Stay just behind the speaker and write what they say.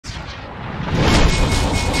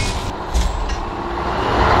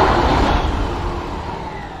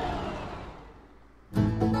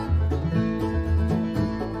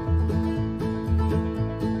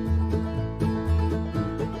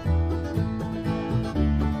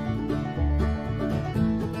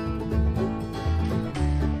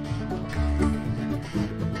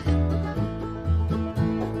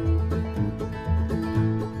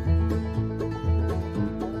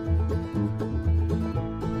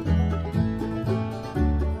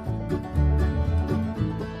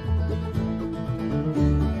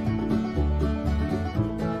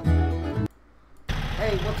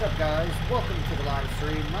What's up, guys? Welcome to the live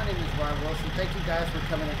stream. My name is Ryan Wilson. Thank you guys for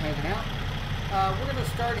coming and hanging out. We're going to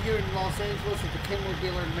start here in Los Angeles at the Kenworth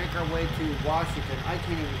dealer and make our way to Washington. I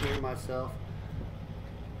can't even hear myself.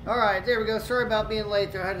 Alright, there we go. Sorry about being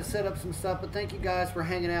late there. I had to set up some stuff, but thank you guys for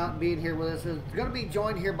hanging out and being here with us. It's going to be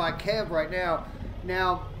joined here by Kev right now.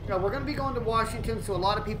 Now, we're going to be going to Washington, so a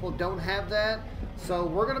lot of people don't have that. So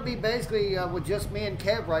we're going to be basically with just me and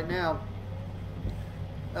Kev right now.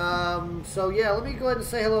 So yeah, let me go ahead and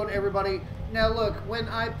say hello to everybody. Now look, when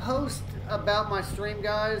I post about my stream,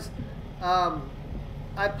 guys,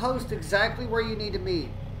 I post exactly where you need to meet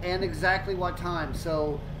and exactly what time.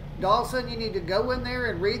 So Dawson, you need to go in there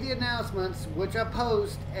and read the announcements, which I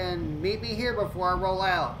post, and meet me here before I roll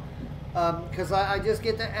out. Because I just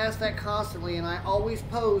get asked that constantly, and I always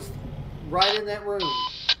post right in that room.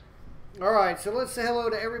 Alright, so let's say hello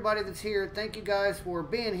to everybody that's here. Thank you guys for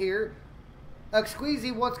being here.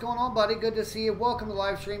 Squeezy, what's going on, buddy? Good to see you. Welcome to the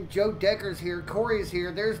live stream. Joe Decker's here. Corey's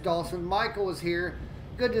here. There's Dawson. Michael is here.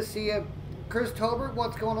 Good to see you. Chris Tolbert,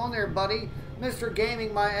 what's going on there, buddy? Mr.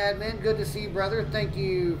 Gaming, my admin. Good to see you, brother. Thank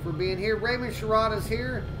you for being here. Raymond Sherrod is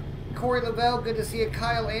here. Corey Lavelle, good to see you.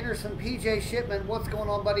 Kyle Anderson, PJ Shipman, what's going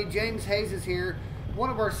on, buddy? James Hayes is here. One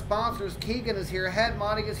of our sponsors, Keegan, is here. Had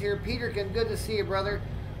Modig is here. Peterkin, good to see you, brother.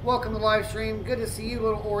 Welcome to the live stream. Good to see you,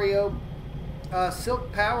 little Oreo.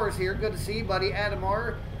 Silk Powers here. Good to see you, buddy. Adam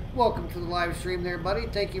R. Welcome to the live stream there, buddy.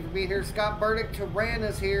 Thank you for being here. Scott Burdick. Taran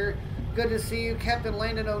is here. Good to see you. Captain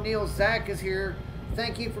Landon O'Neill. Zach is here.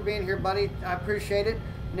 Thank you for being here, buddy. I appreciate it.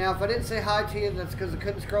 Now, if I didn't say hi to you, that's because I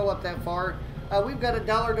couldn't scroll up that far. We've got a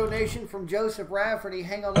 $1 donation from Joseph Rafferty.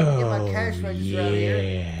 Hang on, let me get my cash register out of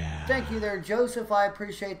here. Thank you there, Joseph. I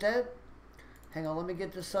appreciate that. Hang on, let me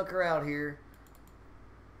get this sucker out here.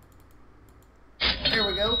 There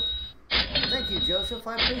we go. Thank you, Joseph.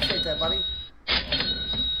 I appreciate that, buddy.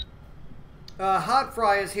 Hot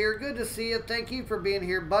Fry is here. Good to see you. Thank you for being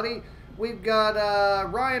here, buddy. We've got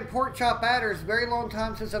Ryan Porkchop Adders. Very long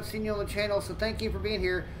time since I've seen you on the channel, so thank you for being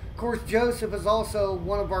here. Of course, Joseph is also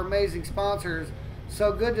one of our amazing sponsors,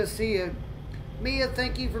 so good to see you. Mia,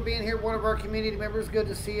 thank you for being here. One of our community members. Good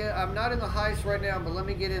to see you. I'm not in the heist right now, but let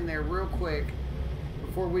me get in there real quick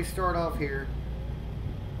before we start off here.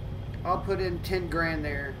 I'll put in 10 grand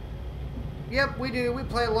there. Yep, we do. We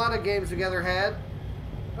play a lot of games together, Had.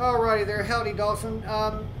 Alrighty there. Howdy, Dawson.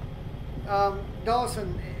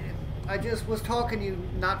 Dawson, I just was talking to you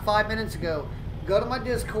not 5 minutes ago. Go to my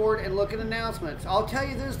Discord and look at announcements. I'll tell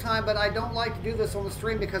you this time, but I don't like to do this on the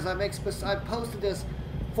stream because I posted this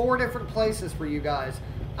 4 different places for you guys.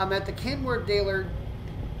 I'm at the Kenworth dealer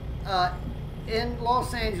in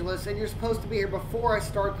Los Angeles, and you're supposed to be here before I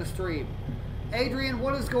start the stream. Adrian,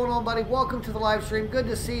 what is going on, buddy? Welcome to the live stream. Good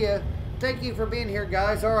to see you. Thank you for being here,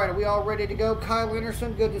 guys. All right, are we all ready to go? Kyle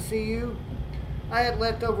Anderson, good to see you. I had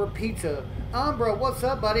leftover pizza. Umbra, what's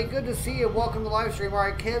up, buddy? Good to see you. Welcome to the live stream. All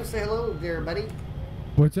right, Kev, say hello there, buddy.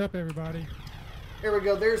 What's up, everybody? There we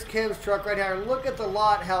go. There's Kev's truck right here. Look at the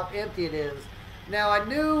lot, how empty it is. Now, I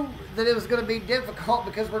knew that it was going to be difficult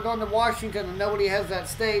because we're going to Washington and nobody has that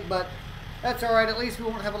state, but that's all right. At least we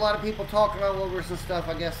won't have a lot of people talking all over some stuff,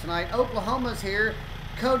 I guess, tonight. Oklahoma's here.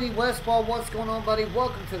 Cody Westball, what's going on, buddy?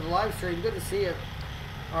 Welcome to the live stream. Good to see you.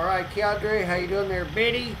 All right, Keandre, how you doing there,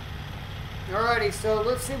 Biddy? Alrighty, so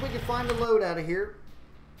let's see if we can find a load out of here.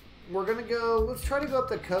 We're going to go, let's try to go up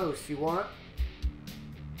the coast. You want?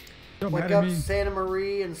 Like up Santa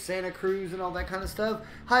Maria and Santa Cruz and all that kind of stuff.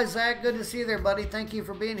 Hi, Zach. Good to see you there, buddy. Thank you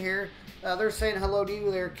for being here. They're saying hello to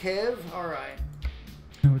you there, Kev. All right.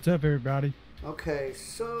 What's up, everybody? Okay,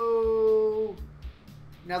 so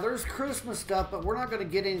now there's Christmas stuff, but we're not going to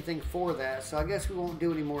get anything for that, so I guess we won't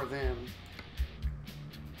do any more of them.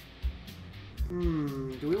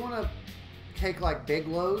 Do we want to take like big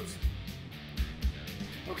loads?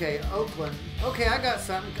 Okay, Oakland. Okay, I got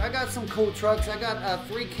something. I got some cool trucks. I got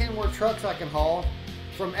 3 Kenworth trucks I can haul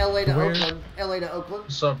from LA to Oakland. LA to Oakland.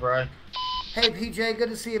 What's up, Bri? Hey, PJ. Good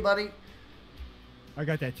to see you, buddy. I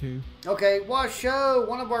got that too. Okay, Washoe,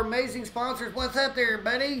 one of our amazing sponsors. What's up there,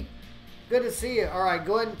 buddy? Good to see you. All right,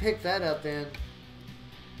 go ahead and pick that up then.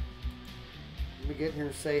 Let me get in here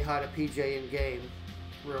and say hi to PJ in game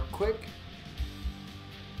real quick.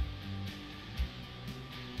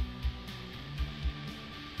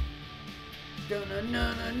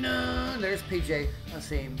 There's PJ. I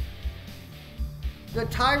see him. The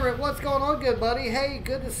Tyrant, what's going on, good buddy? Hey,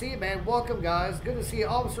 good to see you, man. Welcome, guys. Good to see you.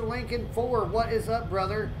 Officer Lincoln 4, what is up,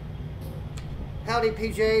 brother? Howdy,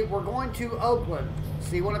 PJ. We're going to Oakland.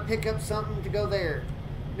 So you want to pick up something to go there.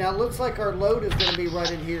 Now, it looks like our load is going to be right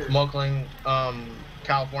in here. Smuggling,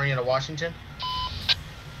 California to Washington?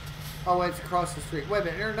 Oh, it's across the street. Wait a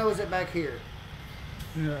minute. No, is it back here?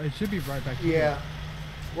 It should be right back here. Yeah.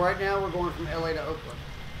 Right now we're going from LA to Oakland.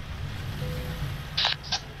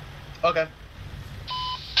 Okay.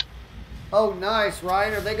 Oh, nice,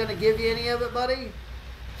 Ryan. Are they going to give you any of it, buddy?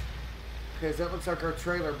 Because that looks like our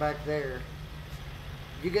trailer back there.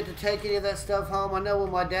 Did you get to take any of that stuff home? I know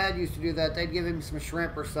when my dad used to do that, they'd give him some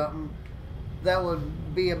shrimp or something. That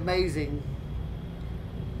would be amazing.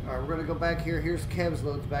 All right, we're going to go back here. Here's Kev's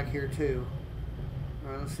loads back here, too.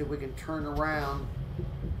 All right, let's see if we can turn around.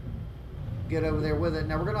 Get over there with it.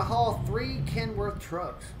 Now, we're going to haul 3 Kenworth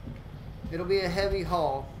trucks. It'll be a heavy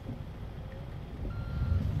haul.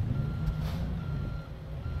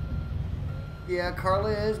 Yeah,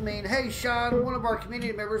 Carla is mean. Hey, Sean, one of our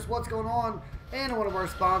community members, what's going on? And one of our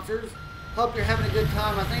sponsors. Hope you're having a good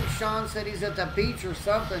time. I think Sean said he's at the beach or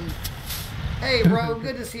something. Hey, bro,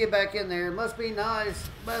 good to see you back in there. Must be nice.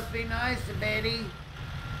 Must be nice, Betty.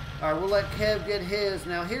 All right, we'll let Kev get his.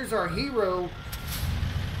 Now, here's our hero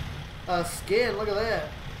skin. Look at that.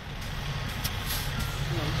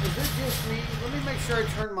 Is it just me? Let me make sure I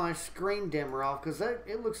turn my screen dimmer off because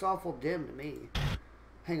it looks awful dim to me.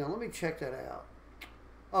 Hang on, let me check that out.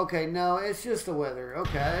 Okay, no, it's just the weather.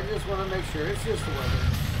 Okay, I just want to make sure it's just the weather.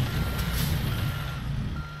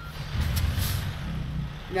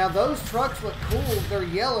 Now, those trucks look cool. They're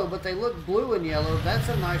yellow, but they look blue and yellow. That's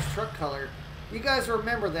a nice truck color. You guys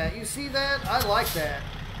remember that. You see that? I like that.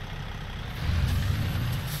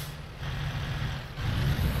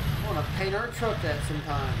 I want to paint our truck that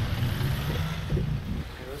sometime. Okay,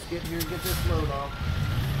 let's get in here and get this load off.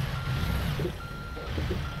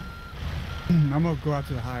 I'm gonna go out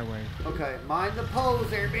to the highway. Okay, mind the poles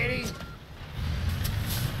there, Betty.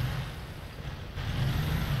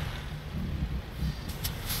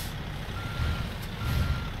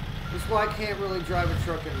 That's why I can't really drive a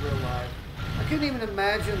truck in real life. I couldn't even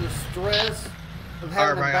imagine the stress of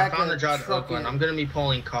having to back I found the job a to truck Oakland. in. I'm gonna be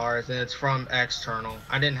pulling cars, and it's from external.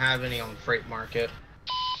 I didn't have any on the freight market.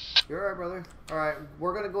 You're all right, brother. All right,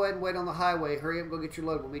 we're gonna go ahead and wait on the highway. Hurry up, and go get your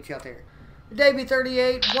load. We'll meet you out there.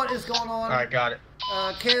 Davey38, what is going on? All right, got it.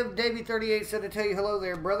 Kev, Davey38 said to tell you hello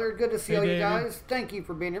there, brother. Good to see all you Davey. guys. Thank you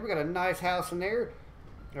for being here. We got a nice house in there.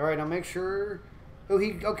 All right, I'll make sure. Oh,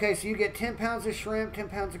 okay, so you get 10 pounds of shrimp, 10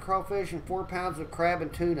 pounds of crawfish, and 4 pounds of crab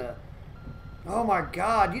and tuna. Oh my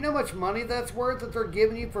God! You know how much money that's worth that they're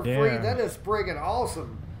giving you for free? That is friggin'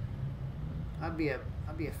 awesome. I'd be a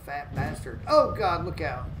fat bastard. Oh God, look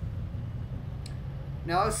out!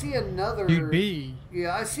 Now I see another. You'd be.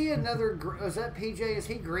 Yeah, I see another. Is that PJ? Is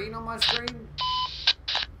he green on my screen?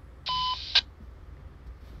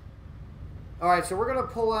 All right, so we're gonna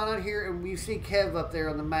pull out here, and we see Kev up there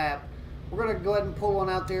on the map. We're gonna go ahead and pull on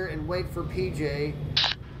out there and wait for PJ.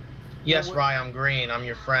 Yes, Rye, I'm green. I'm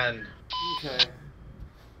your friend. Okay.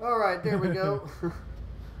 All right, there we go.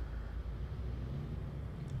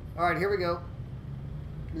 All right, here we go.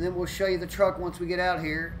 And then we'll show you the truck once we get out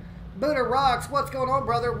here. Buddha Rocks, what's going on,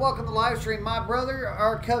 brother? Welcome to the live stream, my brother,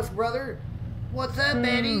 our Kuffs brother. What's up,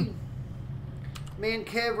 Betty? Me and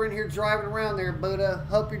Kev are in here driving around there, Buddha.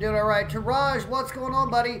 Hope you're doing all right. Taraj, what's going on,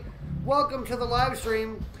 buddy? Welcome to the live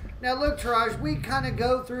stream. Now, look, Taraj, we kind of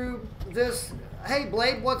go through this. Hey,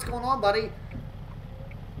 Blade, what's going on, buddy?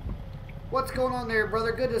 What's going on there,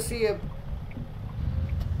 brother? Good to see you.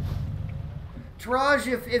 Taraj,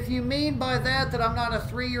 if you mean by that I'm not a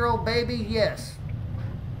 3-year-old baby, yes.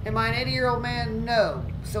 Am I an 80-year-old man? No.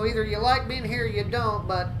 So either you like being here or you don't,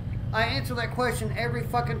 but I answer that question every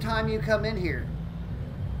fucking time you come in here.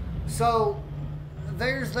 So,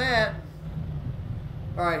 there's that.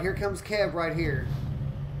 Alright, here comes Kev right here.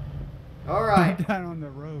 Alright. I'm down on the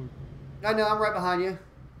road. I know, I'm right behind you.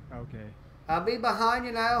 Okay. I'll be behind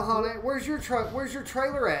you now, honey. Where's your truck? Where's your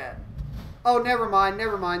trailer at? Oh, never mind,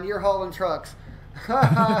 never mind. You're hauling trucks.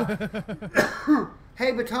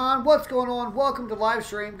 Hey, Baton, what's going on? Welcome to live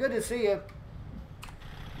stream. Good to see you.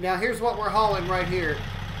 Now, here's what we're hauling right here.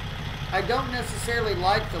 I don't necessarily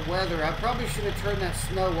like the weather. I probably should have turned that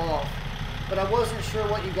snow off, but I wasn't sure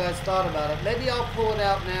what you guys thought about it. Maybe I'll pull it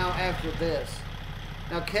out now after this.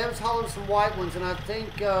 Now, Kev's hauling some white ones, and I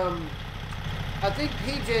think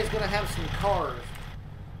PJ is going to have some cars.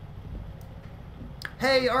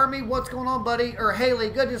 Hey, Army, what's going on, buddy? Or Haley,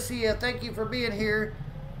 good to see you. Thank you for being here.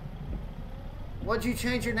 What'd you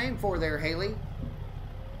change your name for there, Haley?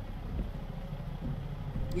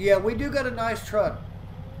 Yeah, we do got a nice truck.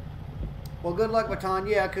 Well, good luck, Baton.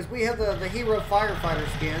 Yeah, because we have the Hero Firefighter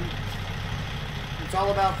skin. It's all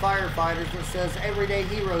about firefighters. It says Everyday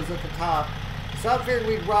Heroes at the top. So I figured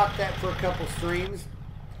we'd rock that for a couple streams.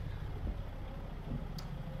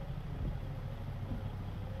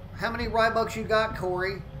 How many Rybucks you got,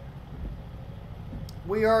 Corey?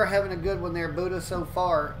 We are having a good one there, Buddha, so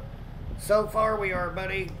far. So far we are,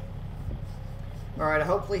 buddy. Alright,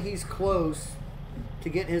 hopefully he's close to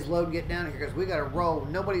get his load and get down here, because we got to roll.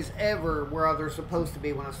 Nobody's ever where they're supposed to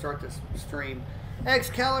be when I start this stream.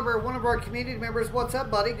 Excalibur, one of our community members. What's up,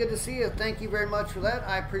 buddy? Good to see you. Thank you very much for that.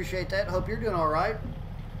 I appreciate that. Hope you're doing all right.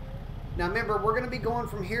 Now, remember, we're going to be going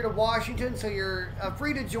from here to Washington, so you're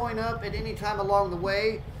free to join up at any time along the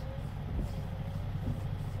way.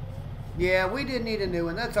 Yeah, we did need a new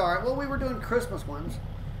one. That's all right. Well, we were doing Christmas ones.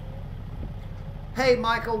 Hey,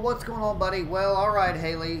 Michael, what's going on, buddy? Well, all right,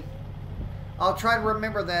 Haley. I'll try to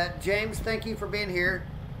remember that. James, thank you for being here.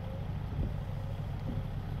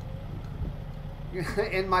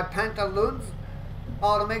 In my pantaloons.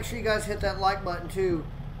 Oh, to make sure you guys hit that like button, too,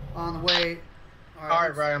 on the way. All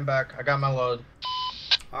right, Brian, I'm back. I got my load.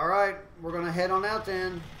 All right, we're going to head on out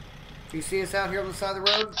then. You see us out here on the side of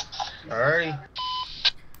the road? All righty.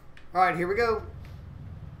 All right, here we go.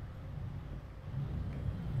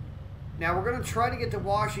 Now, we're going to try to get to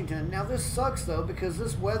Washington. Now, this sucks, though, because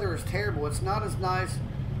this weather is terrible. It's not as nice.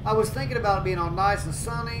 I was thinking about it being all nice and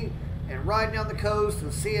sunny and riding down the coast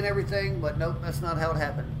and seeing everything, but nope, that's not how it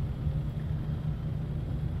happened.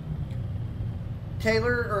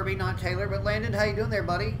 Taylor, or maybe not Taylor, but Landon, how you doing there,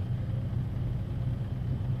 buddy?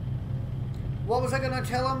 What was I going to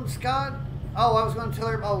tell him, Scott? Oh, I was going to tell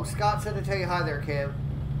him, oh, Scott said to tell you hi there, Kev.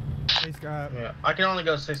 Hey, Scott. Yeah, I can only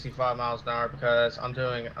go 65 miles an hour because I'm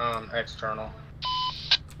doing external.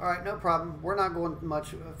 All right, no problem. We're not going much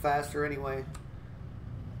faster anyway.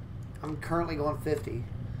 I'm currently going 50.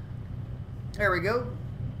 There we go.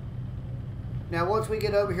 Now, once we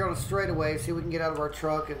get over here on a straightaway, see if we can get out of our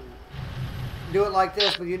truck and do it like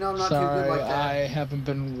this, but you know I'm not too good like that. I haven't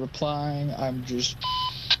been replying. I'm just...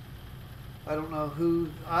 I don't know who...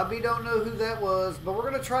 Abby don't know who that was, but we're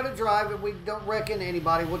going to try to drive, and we don't wreck into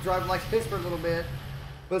anybody. We'll drive like this for a little bit.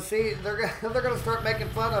 But see, they're going to start making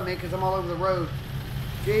fun of me because I'm all over the road.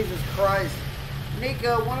 Jesus Christ.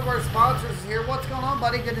 Nico, one of our sponsors is here. What's going on,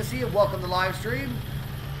 buddy? Good to see you. Welcome to the live stream.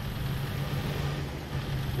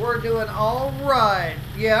 We're doing all right.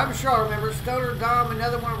 Yeah, I'm sure I remember. Stoner Dom,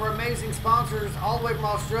 another one of our amazing sponsors, all the way from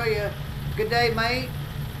Australia. Good day, mate.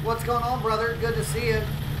 What's going on, brother? Good to see you.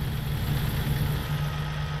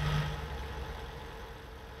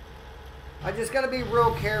 I just got to be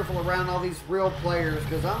real careful around all these real players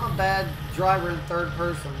because I'm a bad driver in third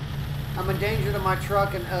person. I'm a danger to my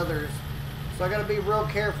truck and others. So I got to be real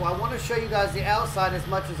careful. I want to show you guys the outside as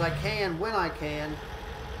much as I can when I can.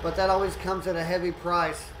 But that always comes at a heavy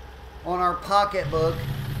price on our pocketbook.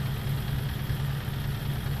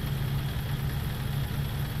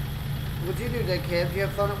 What'd you do today, Kev? Did you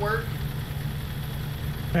have fun at work?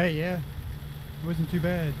 Hey, yeah. It wasn't too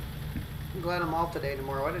bad. I'm glad I'm off today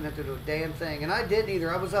tomorrow. I didn't have to do a damn thing. And I didn't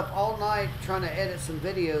either. I was up all night trying to edit some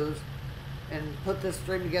videos and put this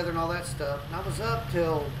stream together and all that stuff. And I was up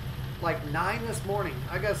till like 9 this morning.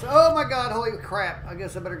 I guess, oh my God, holy crap. I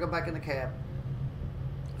guess I better go back in the cab.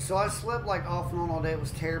 So I slept like off and on all day. It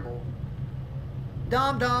was terrible.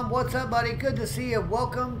 Dom, what's up, buddy? Good to see you.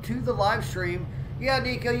 Welcome to the live stream. Yeah,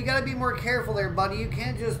 Nico, you got to be more careful there, buddy. You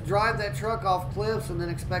can't just drive that truck off cliffs and then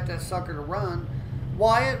expect that sucker to run.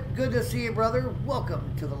 Wyatt, good to see you, brother.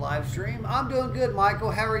 Welcome to the live stream. I'm doing good, Michael.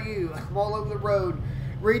 How are you? I'm all over the road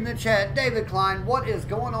reading the chat. David Klein, what is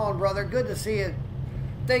going on, brother? Good to see you.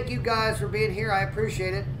 Thank you guys for being here. I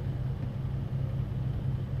appreciate it.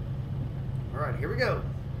 All right, here we go.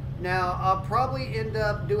 Now, I'll probably end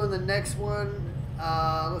up doing the next one.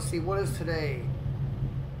 Let's see, what is today?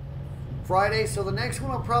 Friday. So the next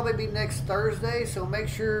one will probably be next Thursday. So make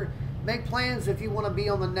plans if you want to be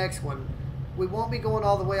on the next one. We won't be going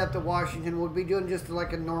all the way up to Washington. We'll be doing just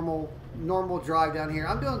like a normal drive down here.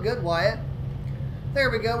 I'm doing good, Wyatt.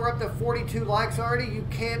 There we go. We're up to 42 likes already. You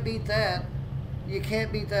can't beat that. You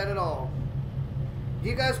can't beat that at all. Do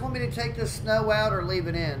you guys want me to take this snow out or leave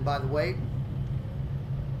it in, by the way?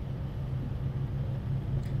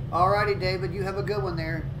 Alrighty, David. You have a good one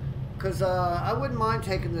there. Because I wouldn't mind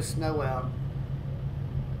taking the snow out.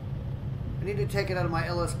 I need to take it out of my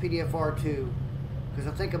LSPDFR too.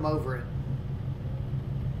 Because I think I'm over it.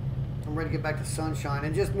 I'm ready to get back to sunshine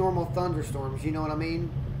and just normal thunderstorms, you know what I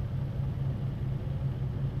mean?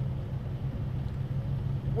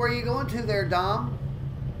 Where are you going to there, Dom?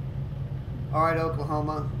 Alright,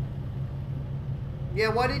 Oklahoma. Yeah,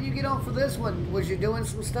 why didn't you get on for this one? Was you doing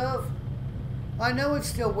some stuff? I know it's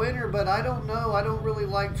still winter, but I don't know. I don't really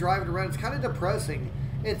like driving around. It's kind of depressing.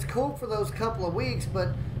 It's cool for those couple of weeks, but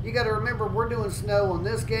you got to remember we're doing snow on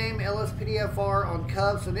this game, LSPDFR, on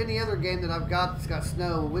Kuffs, and any other game that I've got that's got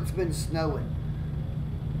snow. It's been snowing.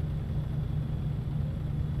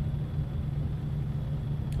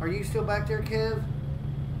 Are you still back there, Kev?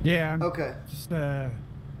 Yeah. I'm Okay. Just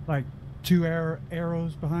like 2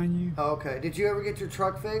 arrows behind you. Oh, okay. Did you ever get your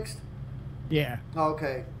truck fixed? Yeah. Oh,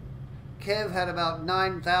 okay. Kev had about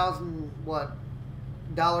 $9,000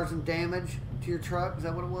 dollars in damage to your truck. Is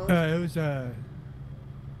that what it was? It was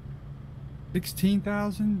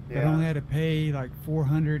 16,000. But I Yeah. only had to pay like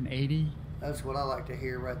 480. That's what I like to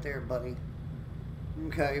hear right there, buddy.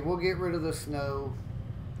 Okay, we'll get rid of the snow.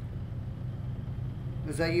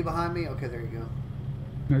 Is that you behind me? Okay, there you go.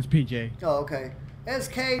 No, it's PJ. Oh, okay.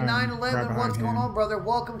 SK911, right what's behind going him. on, brother?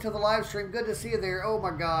 Welcome to the live stream. Good to see you there. Oh, my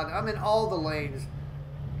God. I'm in all the lanes.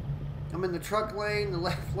 I'm in the truck lane, the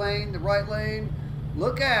left lane, the right lane.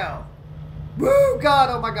 Look out. Woo, God.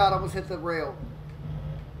 Oh, my God. I almost hit the rail.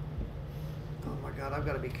 Oh, my God. I've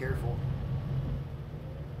got to be careful.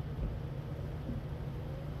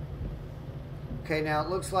 Okay, now it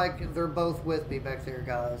looks like they're both with me back there,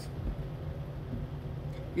 guys.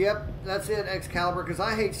 Yep, that's it, Excalibur, because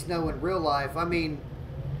I hate snow in real life. I mean,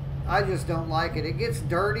 I just don't like it. It gets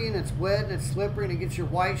dirty and it's wet and it's slippery and it gets your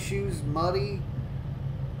white shoes muddy.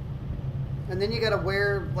 And then you got to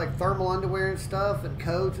wear like thermal underwear and stuff and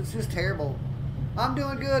coats. It's just terrible. I'm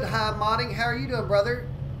doing good. Hi, Modding. How are you doing, brother?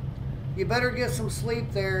 You better get some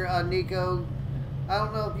sleep there, Nico. I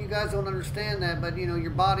don't know if you guys don't understand that, but you know,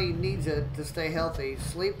 your body needs it to stay healthy.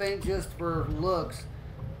 Sleep ain't just for looks.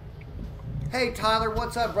 Hey, Tyler,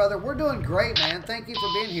 what's up, brother? We're doing great, man. Thank you for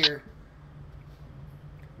being here.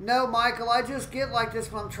 No, Michael, I just get like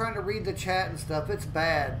this when I'm trying to read the chat and stuff. It's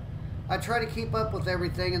bad. I try to keep up with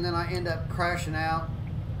everything, and then I end up crashing out.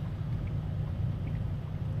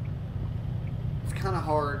 It's kind of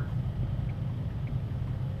hard.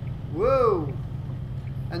 Whoa.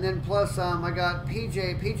 And then plus, I got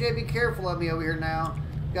PJ. PJ, be careful of me over here now.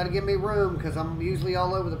 Got to give me room, because I'm usually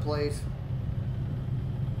all over the place.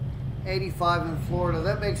 85 in Florida.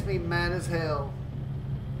 That makes me mad as hell.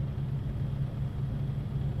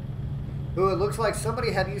 Ooh, it looks like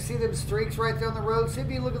somebody had... You see them streaks right there on the road? See if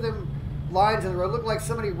you look at them lines in the road. Look like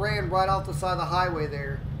somebody ran right off the side of the highway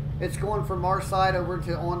there. It's going from our side over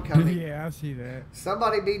to oncoming. Yeah, I see that.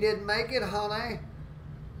 Somebody didn't make it, honey.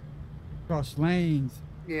 Cross lanes.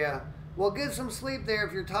 Yeah. Well, get some sleep there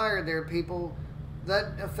if you're tired there, people.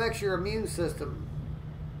 That affects your immune system.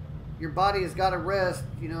 Your body has got to rest.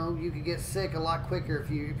 You know, you could get sick a lot quicker if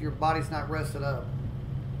your body's not rested up.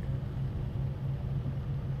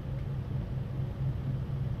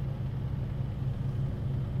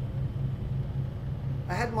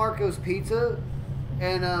 I had Marco's Pizza,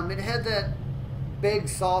 and it had that big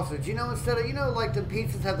sausage. You know, instead of, you know, like the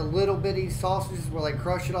pizzas have the little bitty sausages where they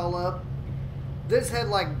crush it all up. This had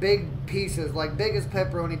like big pieces, like big as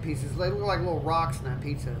pepperoni pieces. They look like little rocks in that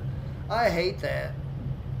pizza. I hate that.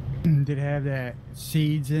 Did it have that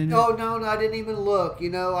seeds in it? Oh, no, I didn't even look.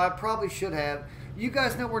 You know, I probably should have. You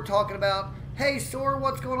guys know what we're talking about. Hey, Sor,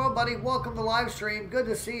 what's going on, buddy? Welcome to the live stream. Good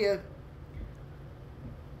to see you.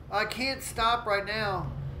 I can't stop right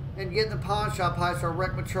now and get in the pawn shop heist or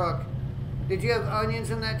wreck my truck. Did you have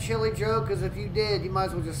onions in that chili, Joe? Because if you did, you might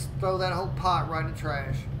as well just throw that whole pot right in the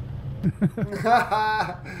trash.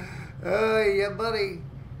 Oh, yeah, buddy.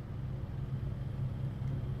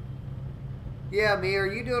 Yeah, me, are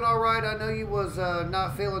you doing all right? I know you was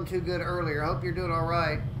not feeling too good earlier. I hope you're doing all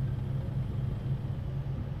right.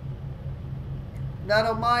 Not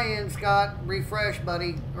on my end, Scott. Refresh,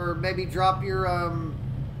 buddy, or maybe drop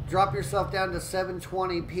yourself down to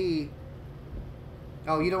 720p.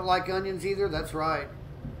 Oh, you don't like onions either? That's right.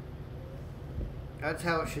 That's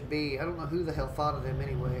how it should be. I don't know who the hell thought of them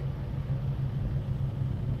anyway.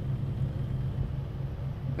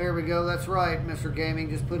 There we go. That's right, Mr. Gaming.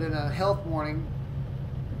 Just put in a health warning.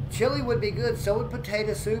 Chili would be good. So would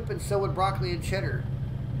potato soup, and so would broccoli and cheddar.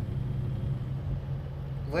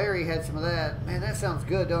 Larry had some of that. Man, that sounds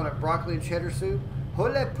good, don't it? Broccoli and cheddar soup.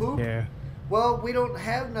 Holy poop. Yeah. Well, we don't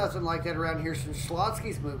have nothing like that around here since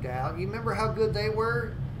Schlotsky's moved out. You remember how good they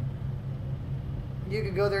were? You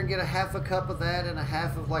could go there and get a half a cup of that and a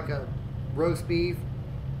half of like a roast beef.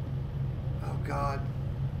 Oh, God.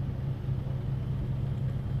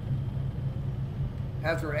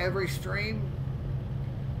 After every stream,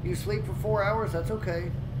 you sleep for 4 hours, that's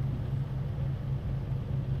okay.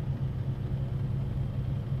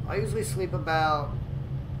 I usually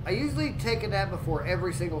take a nap before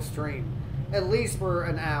every single stream, at least for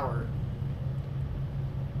an hour.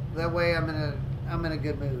 That way I'm in a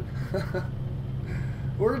good mood.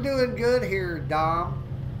 We're doing good here, Dom.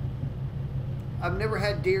 I've never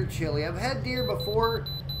had deer chili. I've had deer before,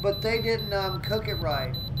 but they didn't cook it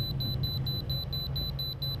right.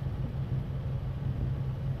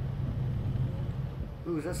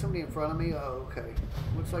 Ooh, is that somebody in front of me? Oh, okay.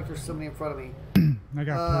 Looks like there's somebody in front of me. I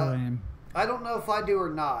got pull in. I don't know if I do or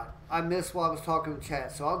not. I missed while I was talking to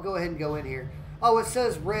chat, so I'll go ahead and go in here. Oh, it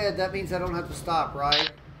says red. That means I don't have to stop,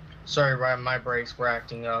 right? Sorry, Ryan, my brakes were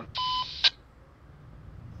acting up.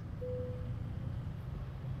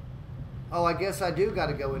 Oh, I guess I do got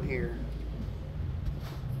to go in here.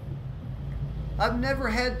 I've never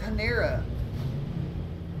had Panera.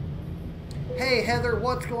 Hey, Heather,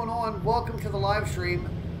 what's going on? Welcome to the live stream.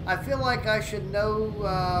 I feel like I should know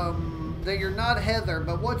that you're not Heather,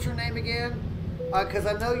 but what's your name again? Because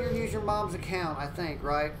I know you're using your mom's account, I think,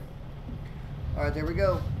 right? All right, there we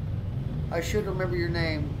go. I should remember your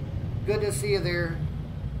name. Good to see you there.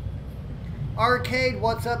 Arcade,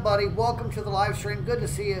 what's up, buddy? Welcome to the live stream. Good to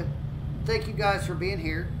see you. Thank you guys for being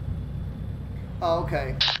here. Oh,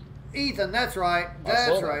 okay. Ethan, that's right.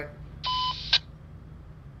 That's right.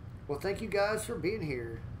 Well, thank you guys for being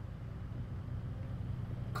here.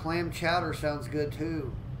 Clam chowder sounds good,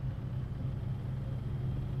 too.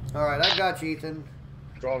 All right, I got you, Ethan.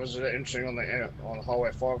 Drivers are interesting on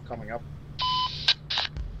Highway 5 coming up.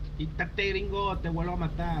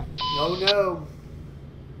 Oh, no.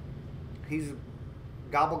 He's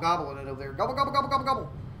gobbling it over there. Gobble, gobble, gobble, gobble, gobble.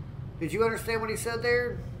 Did you understand what he said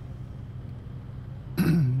there?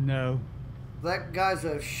 No. That guy's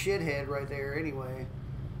a shithead right there anyway.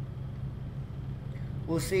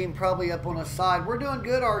 We'll see him probably up on a side. We're doing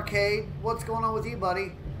good, Arcade. What's going on with you,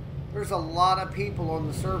 buddy? There's a lot of people on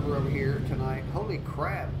the server over here tonight. Holy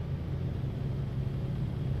crap.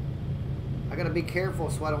 I gotta be careful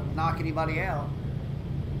so I don't knock anybody out.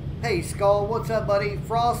 Hey, Skull, what's up, buddy?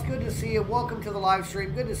 Frost, good to see you. Welcome to the live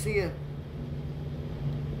stream. Good to see you.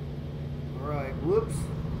 Alright, whoops.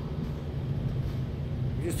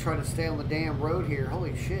 I'm just trying to stay on the damn road here.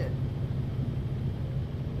 Holy shit.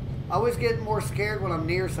 I always get more scared when I'm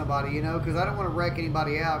near somebody, you know, because I don't want to wreck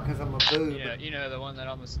anybody out because I'm a boob. Yeah, you know the one that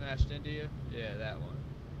almost smashed into you? Yeah, that one.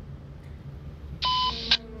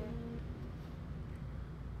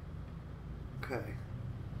 Okay.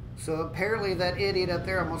 So apparently that idiot up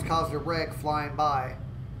there almost caused a wreck flying by.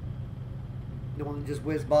 The one that just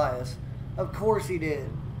whizzed by us. Of course he did.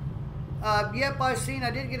 Yep, I seen.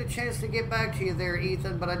 I didn't get a chance to get back to you there,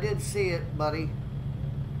 Ethan, but I did see it, buddy.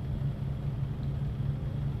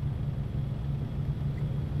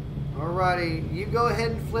 Alrighty, you go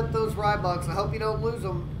ahead and flip those Rybucks. I hope you don't lose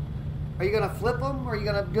them. Are you going to flip them, or are you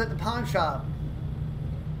going to do it at the pawn shop?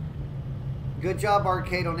 Good job,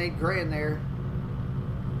 Arcade, on 8 grand there.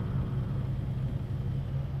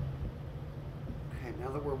 Okay, now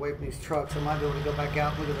that we're away from these trucks, I might be able to go back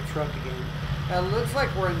out and look at the truck again. It looks like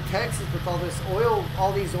we're in Texas with all this oil,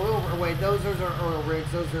 wait, those are oil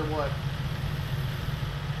rigs. Those are what?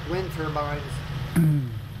 Wind turbines.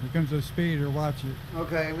 Here comes a speeder, watch it.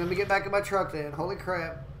 Okay, let me get back in my truck then. Holy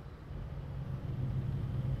crap.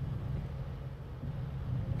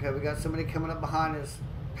 Okay, we got somebody coming up behind us.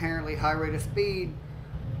 Apparently high rate of speed.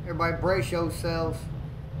 Everybody brace yourselves.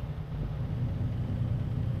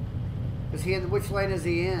 Is he in, which lane is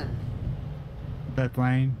he in? That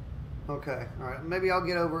lane. Okay, alright. Maybe I'll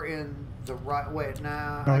get over in the right, wait,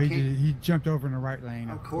 nah. Oh, he jumped over in the right lane.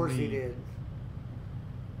 Of course he did.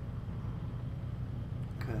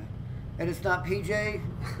 Okay. And it's not PJ?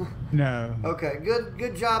 No. Okay,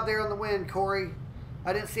 good job there on the wind, Corey.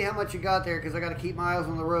 I didn't see how much you got there because I got to keep my eyes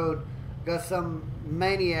on the road. Got some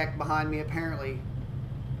maniac behind me apparently.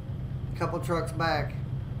 A couple trucks back.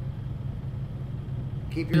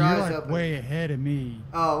 Keep your eyes open. Way ahead of me.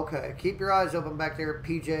 Oh, okay. Keep your eyes open back there,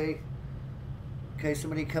 PJ. Okay,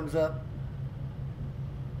 somebody comes up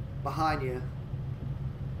behind you.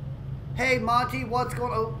 Hey Monty, what's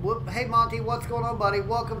going on? Hey Monty, what's going on, buddy?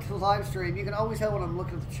 Welcome to the live stream. You can always tell when I'm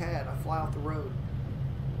looking at the chat. I fly off the road.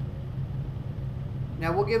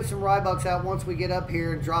 Now we'll give some Rybucks out once we get up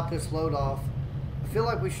here and drop this load off. I feel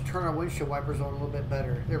like we should turn our windshield wipers on a little bit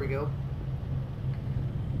better. There we go.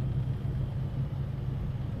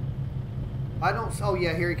 Oh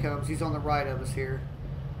yeah, here he comes. He's on the right of us here.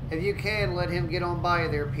 If you can, let him get on by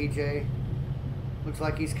you there, PJ. Looks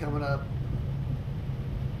like he's coming up.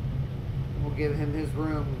 We'll give him his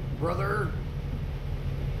room, brother.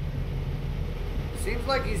 Seems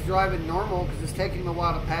like he's driving normal because it's taking him a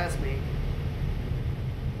while to pass me.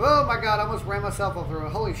 Oh my god, I almost ran myself off the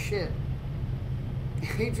road. Holy shit.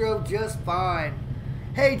 He drove just fine.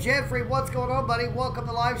 Hey Jeffrey, what's going on, buddy? Welcome to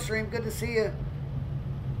the live stream. Good to see you.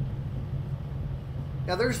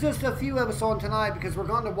 Now there's just a few of us on tonight because we're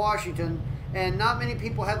going to Washington and not many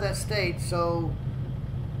people have that state, so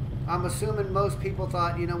I'm assuming most people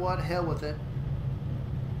thought, you know what, hell with it.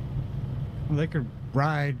 Well, they could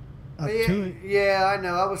ride up to it. Yeah, I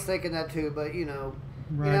know. I was thinking that too, but you know,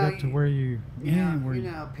 right up to where you end. You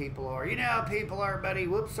know how people are. You know how people are, buddy.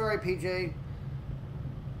 Whoops, sorry, PJ.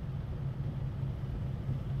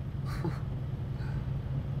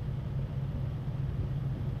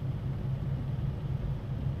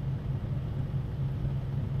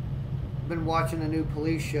 Been watching a new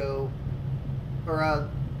police show, or a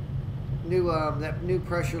new that new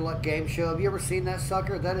Pressure Luck game show. Have you ever seen that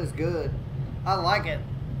sucker? That is good. I like it.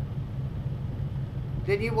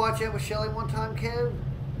 Didn't you watch it with Shelly one time, Kev?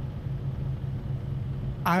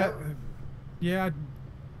 Yeah,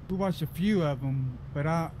 we watched a few of them, but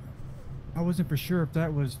I wasn't for sure if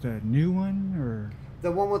that was the new one or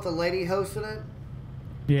the one with the lady hosting it.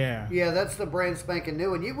 Yeah. Yeah, that's the brand spanking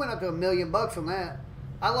new one. You went up to $1 million on that.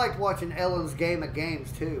 I liked watching Ellen's Game of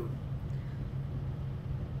Games too.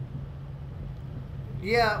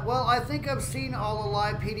 Yeah, well, I think I've seen all of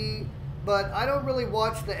Live PD, but I don't really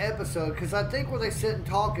watch the episode because I think where they sit and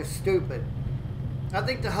talk is stupid. I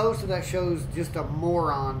think the host of that show is just a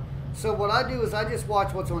moron. So what I do is I just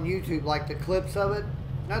watch what's on YouTube, like the clips of it.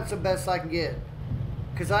 That's the best I can get.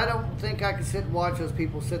 Because I don't think I can sit and watch those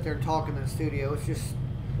people sit there and talk in the studio. It's just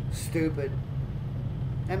stupid.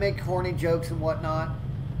 They make corny jokes and whatnot.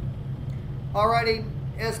 Alrighty,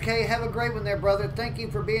 SK, have a great one there, brother. Thank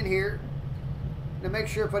you for being here. Now make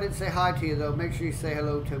sure if I didn't say hi to you, though, make sure you say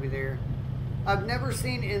hello to me there. I've never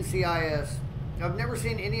seen NCIS. I've never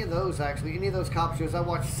seen any of those, actually, any of those cop shows. I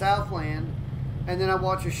watched Southland, and then I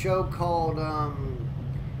watched a show called,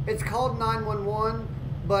 it's called 911,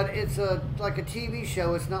 but it's like a TV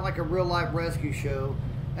show. It's not like a real-life rescue show.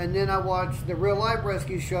 And then I watched the real-life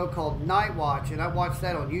rescue show called Night Watch, and I watched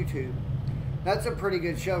that on YouTube. That's a pretty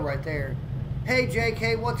good show right there. Hey,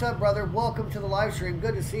 JK, what's up, brother? Welcome to the live stream.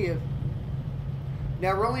 Good to see you.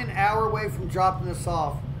 Now, we're only an hour away from dropping this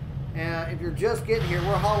off. And if you're just getting here,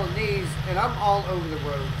 we're hauling these, and I'm all over the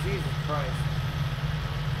road. Jesus Christ.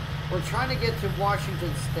 We're trying to get to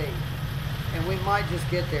Washington State, and we might just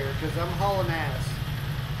get there because I'm hauling ass.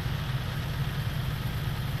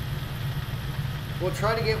 We'll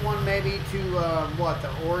try to get one maybe to,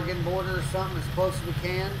 the Oregon border or something as close as we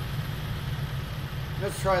can.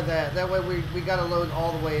 Let's try that. That way we got to load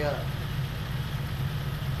all the way up.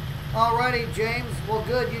 Alrighty, James. Well,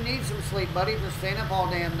 good. You need some sleep, buddy, if you're staying up all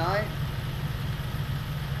damn night.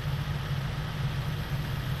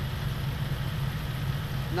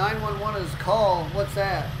 "911 is call." What's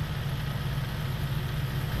that?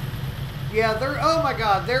 Yeah, oh my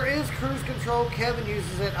God, there is cruise control. Kevin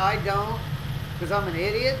uses it. I don't, because I'm an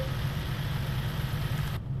idiot.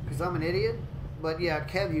 But yeah,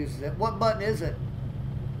 Kev uses it. What button is it?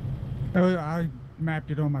 Oh, I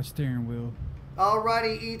mapped it on my steering wheel.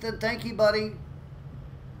 Alrighty, Ethan. Thank you, buddy.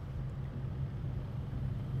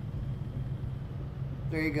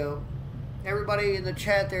 There you go. Everybody in the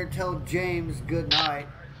chat there, tell James good night.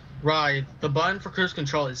 Right. The button for cruise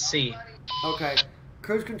control is C. Okay.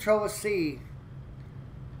 Cruise control is C.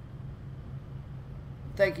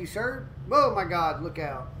 Thank you, sir. Oh my God, look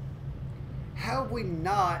out. How have we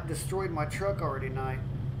not destroyed my truck already tonight?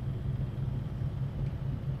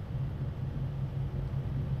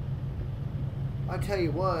 I tell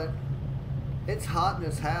you what, it's hot in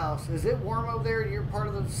this house. Is it warm over there in your part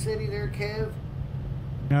of the city there, Kev?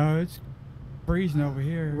 No, it's freezing over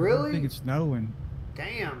here. Really? I think it's snowing.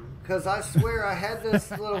 Damn, because I swear I had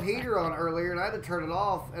this little heater on earlier and I had to turn it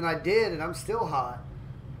off, and I did, and I'm still hot.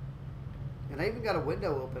 And I even got a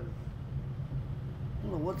window open. I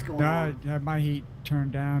don't know what's going on. I had my heat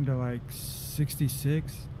turned down to like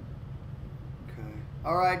 66. Okay.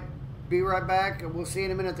 All right. Be right back. We'll see you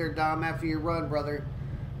in a minute there, Dom, after your run, brother.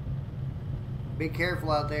 Be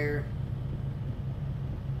careful out there.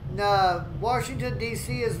 No, Washington,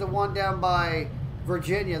 D.C. is the one down by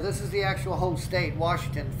Virginia. This is the actual home state,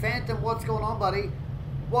 Washington. Phantom, what's going on, buddy?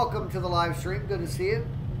 Welcome to the live stream. Good to see you.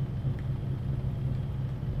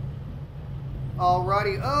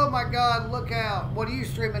 Alrighty. Oh, my God. Look out. What are you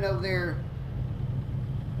streaming over there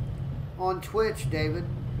on Twitch, David?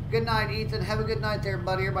 Good night, Ethan. Have a good night there,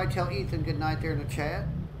 buddy. Everybody tell Ethan good night there in the chat.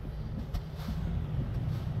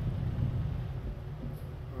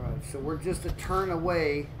 Alright, so we're just a turn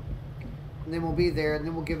away, and then we'll be there, and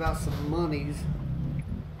then we'll give out some monies.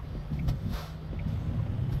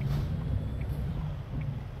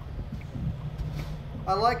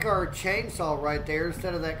 I like our chainsaw right there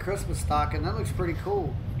instead of that Christmas stocking. That looks pretty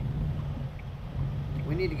cool.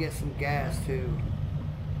 We need to get some gas, too.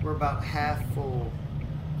 We're about half full.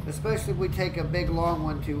 Especially if we take a big long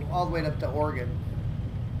one to all the way up to Oregon.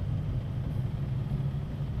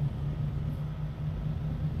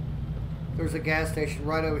 There's a gas station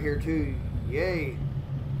right over here too. Yay.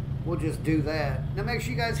 we'll just do that. Now make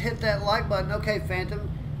sure you guys hit that like button. Okay, Phantom.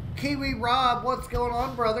 Kiwi Rob, what's going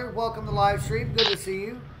on, brother? Welcome to live stream. Good to see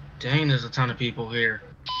you. Dang, there's a ton of people here.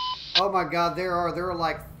 Oh my God, there are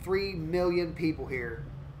like 3 million people here.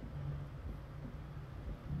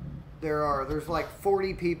 There's like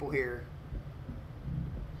 40 people here.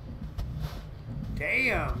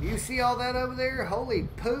 Damn, you see all that over there? Holy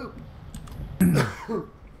poop.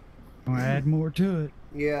 I'll add more to it.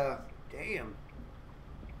 Yeah, damn.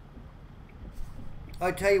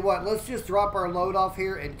 I tell you what, let's just drop our load off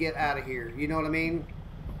here and get out of here. You know what I mean?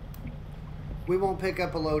 We won't pick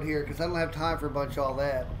up a load here because I don't have time for a bunch of all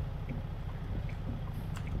that.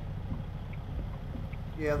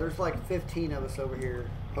 Yeah, there's like 15 of us over here.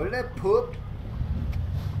 Oh, did that poop?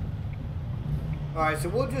 Alright, so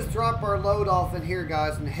we'll just drop our load off in here,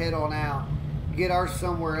 guys, and head on out. Get ours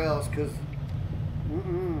somewhere else, because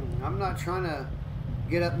I'm not trying to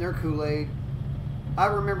get up in their Kool-Aid. I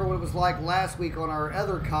remember what it was like last week on our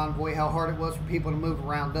other convoy, how hard it was for people to move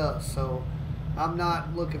around us. So I'm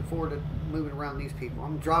not looking forward to moving around these people.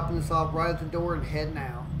 I'm dropping this off right at the door and heading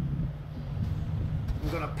out. I'm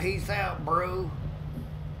going to peace out, bro.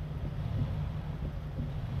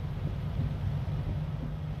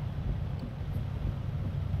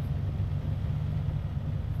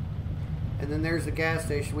 And then there's the gas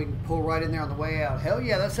station. We can pull right in there on the way out. Hell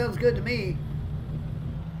yeah, that sounds good to me.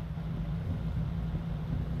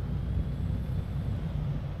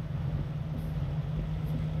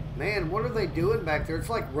 Man, what are they doing back there? It's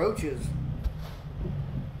like roaches.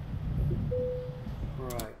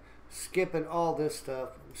 Alright. Skipping all this stuff.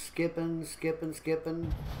 Skipping.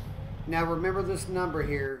 Now remember this number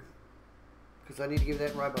here, because I need to give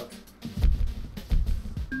that right bucks.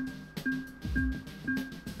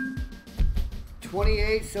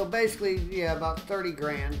 $28, so basically, yeah, about 30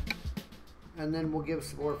 grand. And then we'll give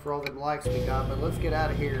some more for all them likes we got, but let's get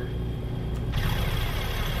out of here.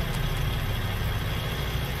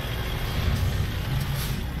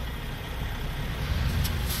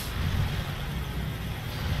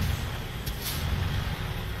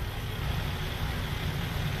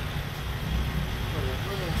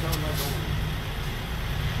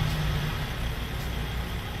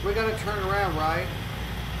 We gotta turn around, right?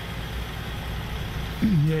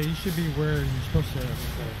 Yeah, you should be where you're supposed to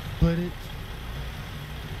put it.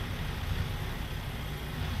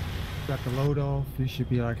 Got the load off. You should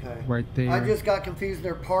be like right there. I just got confused in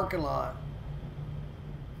their parking lot.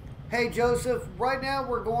 Hey Joseph, right now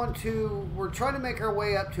we're trying to make our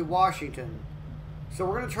way up to Washington. So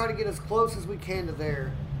we're gonna try to get as close as we can to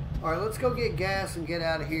there. Alright, let's go get gas and get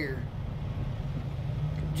out of here.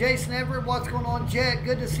 Jason Everett, what's going on? Jet,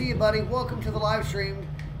 good to see you, buddy. Welcome to the live stream.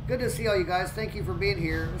 Good to see all you guys. Thank you for being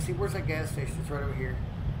here. Let's see, where's that gas station? It's right over here.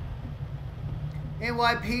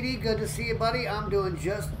 NYPD, good to see you, buddy. I'm doing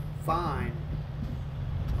just fine.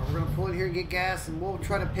 We're going to pull in here and get gas, and we'll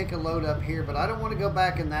try to pick a load up here, but I don't want to go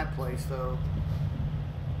back in that place, though.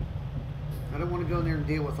 I don't want to go in there and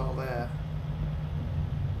deal with all that.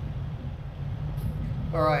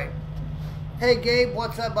 Alright. Hey, Gabe,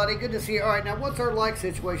 what's up, buddy? Good to see you. Alright, now what's our like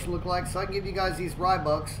situation look like so I can give you guys these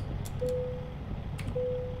Rybucks?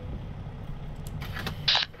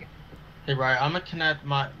 Hey, Ryan, I'm gonna connect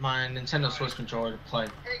my Nintendo Switch controller to play.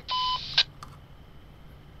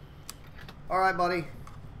 Alright, buddy.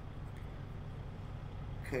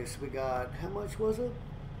 Okay, so we got, how much was it?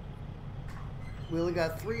 We only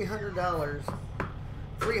got $300.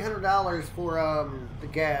 $300 for the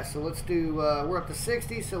gas. So let's do, we're up to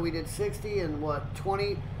 60, so we did 60 and what,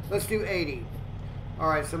 20? Let's do 80.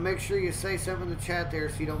 Alright, so make sure you say something in the chat there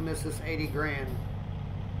so you don't miss this 80 grand.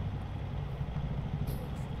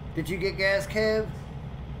 Did you get gas, Kev?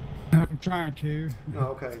 I'm trying to. Oh,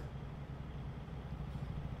 okay.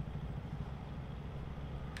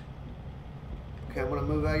 Okay, I'm going to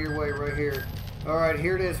move out of your way right here. Alright,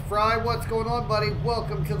 here it is. Fry, what's going on, buddy?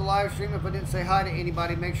 Welcome to the live stream. If I didn't say hi to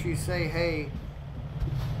anybody, make sure you say hey.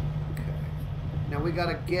 Okay. Now we got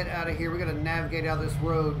to get out of here. We got to navigate out this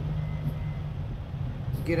road.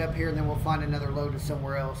 Get up here, and then we'll find another load to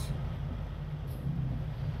somewhere else.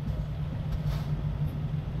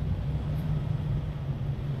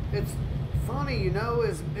 It's funny, you know,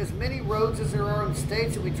 as many roads as there are in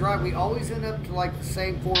states that we drive, we always end up to like the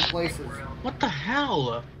same 4 places. What the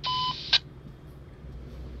hell?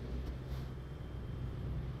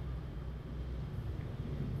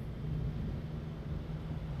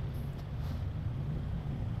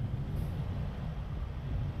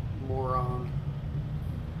 Moron.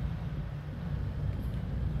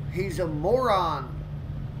 He's a moron.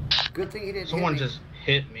 Good thing he didn't Someone hit me. just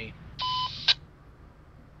hit me.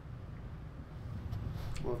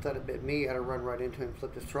 Well, if that had been me, I'd have run right into him and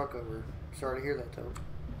flipped his truck over. Sorry to hear that, though.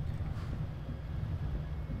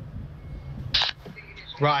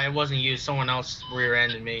 Right, it wasn't you. Someone else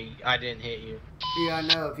rear-ended me. I didn't hit you. Yeah, I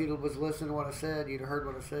know. If you was listening to what I said, you'd have heard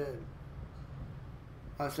what I said.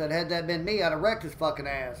 I said, had that been me, I'd have wrecked his fucking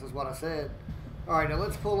ass, is what I said. Alright, now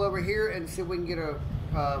let's pull over here and see if we can get a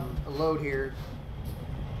load here.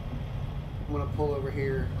 I'm going to pull over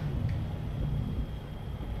here.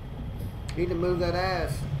 Need to move that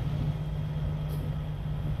ass.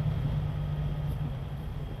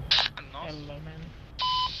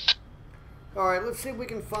 Alright, let's see if we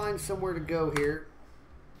can find somewhere to go here.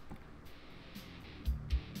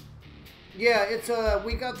 Yeah, it's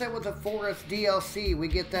we got that with the 4S DLC. We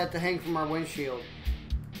get that to hang from our windshield.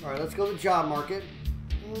 Alright, let's go to job market.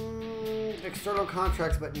 External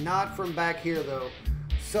contracts, but not from back here though.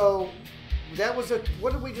 So that was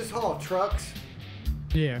what did we just haul? Trucks?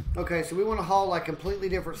 Yeah. Okay, so we want to haul like completely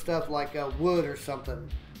different stuff, like wood or something.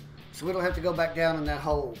 So we don't have to go back down in that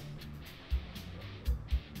hole.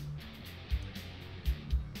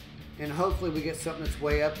 And hopefully we get something that's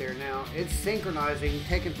way up there now. It's synchronizing,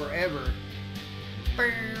 taking forever.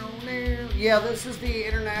 Yeah, this is the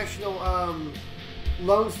International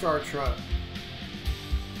Lone Star truck.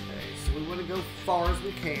 Okay, so we want to go far as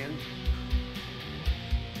we can.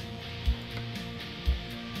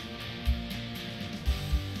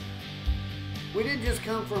 We didn't just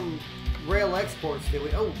come from rail exports, did we?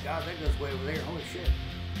 Oh, God, that goes way over there. Holy shit.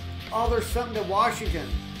 Oh, there's something to Washington.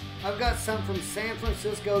 I've got some from San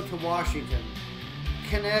Francisco to Washington.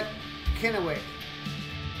 Kennewick.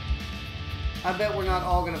 I bet we're not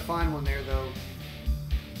all going to find one there, though.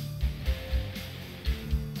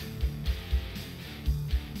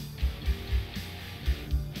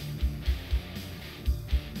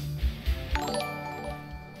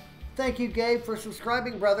 Thank you, Gabe, for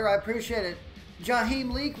subscribing, brother. I appreciate it.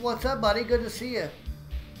 Jaheim Leak, what's up, buddy? Good to see you.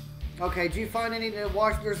 Okay, did you find any to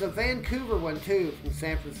watch? There's a Vancouver one, too, from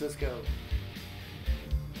San Francisco.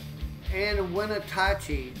 And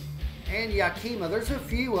Winnetachi. And Yakima. There's a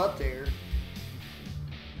few up there.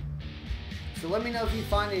 So let me know if you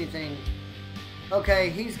find anything. Okay,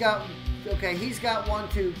 he's got one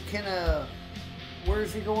to where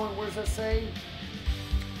is he going? Where does that say?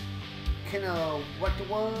 What the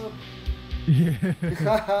what?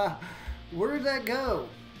 Yeah. Where did that go?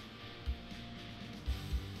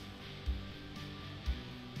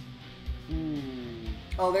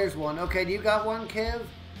 Oh, there's one. Okay, do you got one, Kev?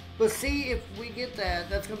 But see, if we get that,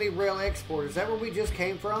 that's going to be rail export. Is that where we just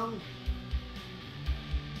came from?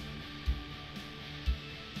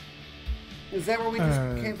 Is that where we just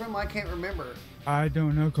came from? I can't remember. I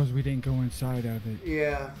don't know because we didn't go inside of it.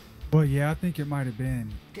 Yeah. Well, yeah, I think it might have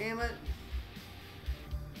been. Damn it.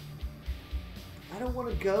 I don't want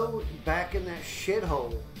to go back in that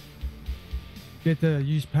shithole. Get the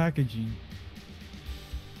used packaging.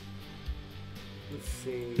 Let's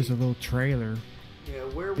see. Just a little trailer. Yeah,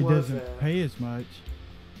 where it was doesn't that? pay as much.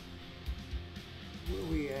 Where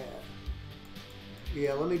we at?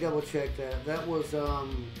 Yeah, let me double check that. That was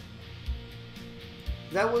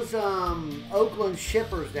Oakland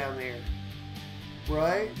Shippers down there.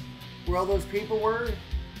 Right? Where all those people were?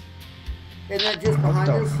 Isn't that just behind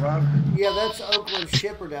us? Fuck? Yeah, that's Oakland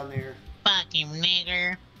Shipper down there. Fucking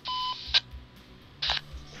nigger.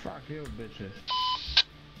 Fuck you, bitches.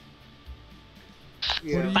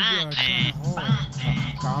 Yeah. What are you trying to haul?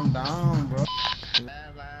 Calm down, bro.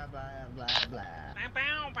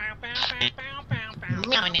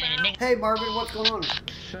 Hey Marvin, what's going on?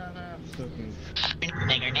 Shut up, fucking.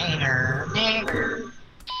 Nigger.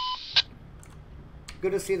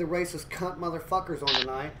 Good to see the racist cunt motherfuckers on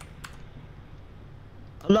tonight.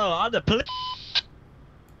 Hello, I'm the police.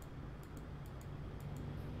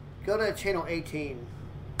 Go to channel 18.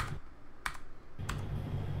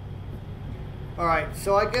 Alright,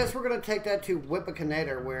 so I guess we're going to take that to Whippacaneta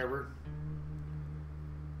or wherever.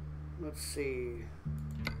 Let's see.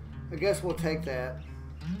 I guess we'll take that.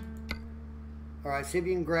 Alright, see if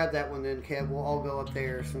you can grab that one then, Kev. We'll all go up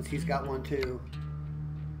there since he's got one too.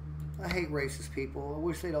 I hate racist people. I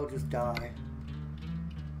wish they'd all just die.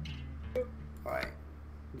 Alright.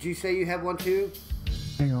 Did you say you have one too?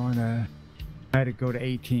 Hang on, I had to go to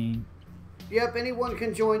 18. Yep, anyone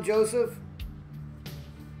can join, Joseph.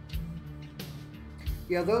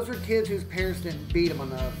 Yeah, those are kids whose parents didn't beat them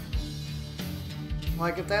enough.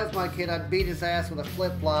 Like, if that was my kid, I'd beat his ass with a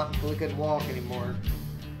flip-flop until he couldn't walk anymore.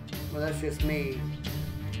 Well, that's just me.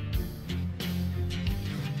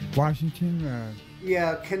 Washington?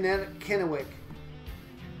 Yeah, Kennewick.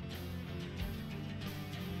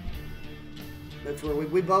 That's where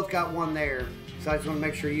we both got one there. So I just want to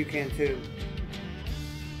make sure you can too.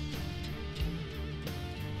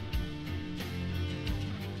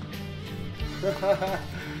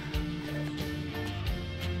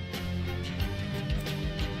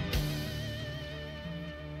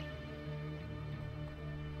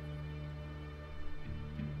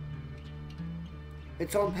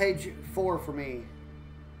 It's on page 4 for me.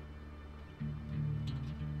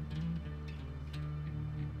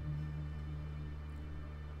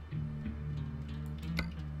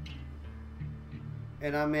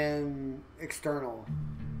 And I'm in external.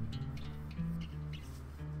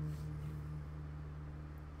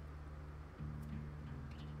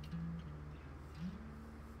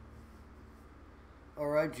 All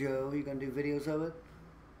right, Joe, you gonna do videos of it?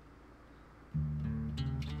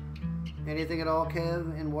 Anything at all,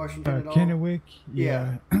 Kev, in Washington at all? Kennewick?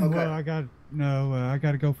 Yeah. Okay. Well, I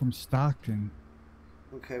got to go from Stockton.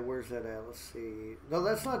 Okay, where's that at? Let's see. No,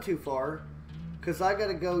 that's not too far. Because I got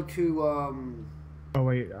to go to... Oh,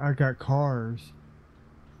 wait. I got cars.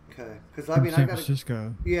 Okay. Because, I mean, San I got to...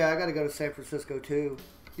 Francisco. Yeah, I got to go to San Francisco, too.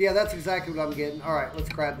 Yeah, that's exactly what I'm getting. All right, let's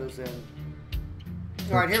grab those in.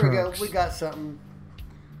 All right, here we go. We got something.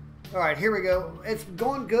 All right, here we go. It's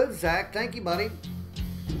going good, Zach. Thank you, buddy.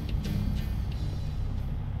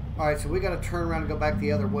 All right, so we got to turn around and go back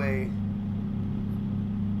the other way.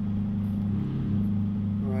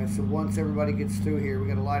 All right, so once everybody gets through here, we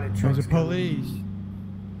got to light a truck. There's a police.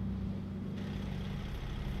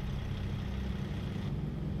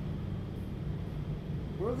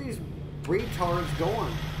 Where are these retards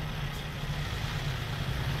going?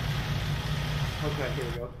 Okay, here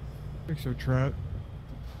we go. Fixer truck.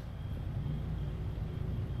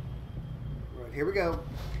 All right, here we go.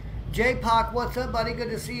 J-Poc, what's up, buddy?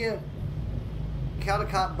 Good to see you.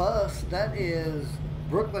 Caldecott Bus, that is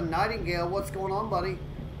Brooklyn Nightingale. What's going on, buddy?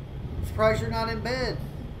 Surprised you're not in bed.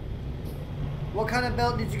 What kind of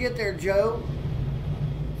belt did you get there, Joe?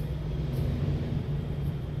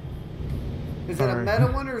 Is it a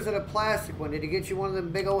metal one or is it a plastic one? Did he get you one of them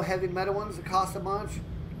big old heavy metal ones that cost a bunch?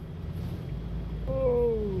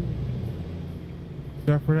 Oh.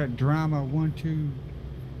 Except for that drama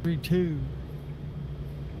 1232.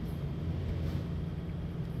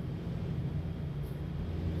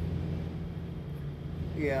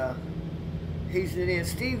 Yeah, he's an idiot.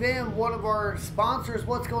 Steve M., one of our sponsors.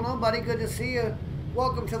 What's going on, buddy? Good to see you.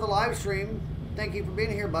 Welcome to the live stream. Thank you for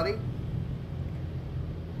being here, buddy.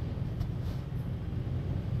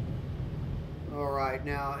 All right,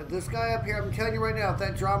 now, if this guy up here, I'm telling you right now, if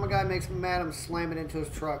that drama guy makes me mad, I'm slamming into his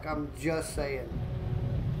truck. I'm just saying.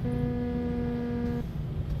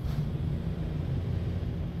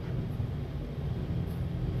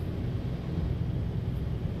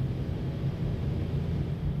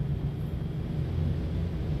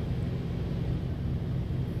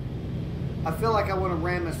 I feel like I want to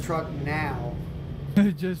ram his truck now.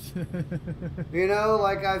 Just You know,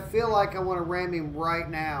 like I feel like I want to ram him right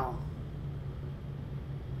now.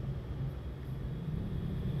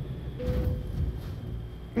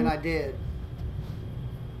 And I did.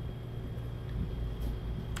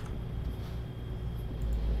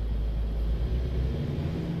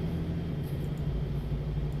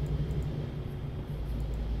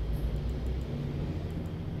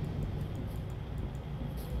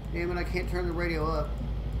 Damn it, I can't turn the radio up.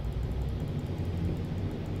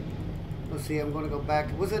 Let's see, I'm going to go back.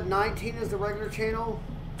 Was it 19 as the regular channel?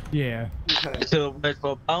 yeah. Okay. So, but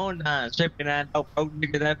for phone, shipping that out,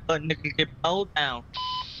 that button to get phone down.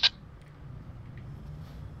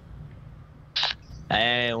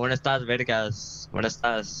 ¿Dónde estás, vergas? ¿Dónde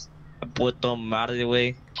estás? Puto madre,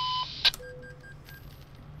 güey.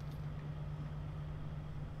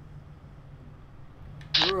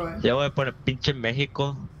 Alright. Ya voy a poner pinche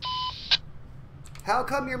México. How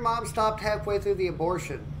come your mom stopped halfway through the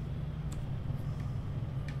abortion?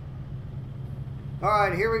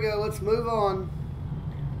 Alright, here we go. Let's move on.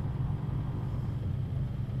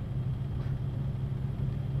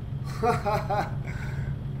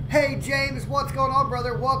 Hey, James, what's going on,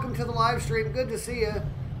 brother? Welcome to the live stream. Good to see you.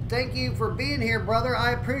 Thank you for being here, brother.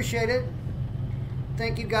 I appreciate it.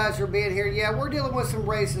 Thank you guys for being here. Yeah, we're dealing with some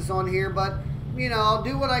racists on here, but, you know, I'll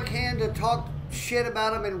do what I can to talk shit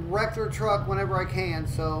about them and wreck their truck whenever I can.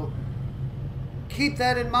 So, keep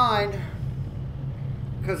that in mind,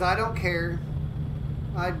 because I don't care.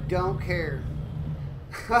 I don't care.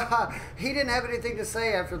 He didn't have anything to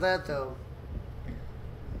say after that, though.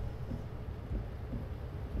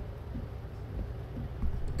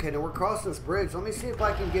 Okay, now we're crossing this bridge. Let me see if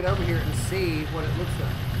I can get over here and see what it looks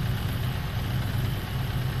like.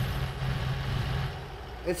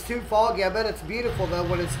 It's too foggy. I bet it's beautiful, though,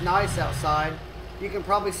 when it's nice outside. You can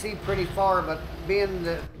probably see pretty far, but being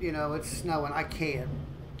that, you know, it's snowing, I can't.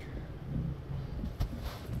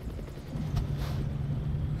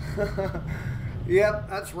 Yep,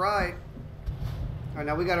 that's right. All right,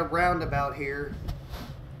 now we got a roundabout here.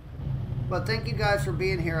 But thank you guys for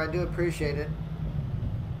being here. I do appreciate it.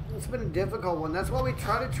 It's been a difficult one. That's why we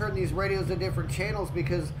try to turn these radios to different channels,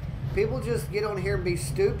 because people just get on here and be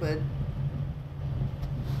stupid.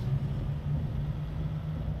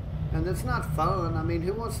 And it's not fun. I mean,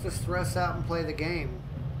 who wants to stress out and play the game?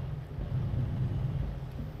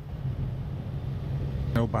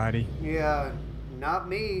 Nobody. Yeah, not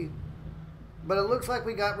me. But it looks like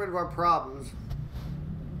we got rid of our problems.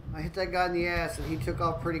 I hit that guy in the ass and he took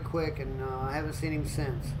off pretty quick, and I haven't seen him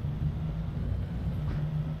since.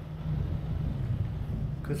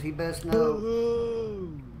 Because he best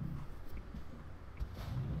know.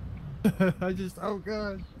 I just, oh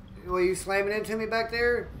God. Were you slamming into me back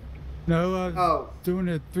there? No, I was Oh. doing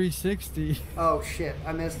a 360. Oh shit,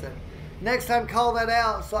 I missed it. Next time call that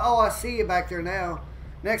out. So, oh, I see you back there now.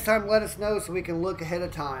 Next time let us know so we can look ahead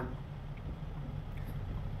of time.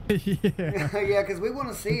 Yeah. Yeah, because we want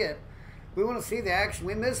to see it. We want to see the action.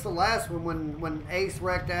 We missed the last one when Ace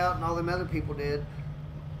wrecked out and all them other people did.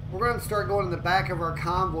 We're going to start going in the back of our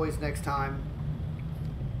convoys next time.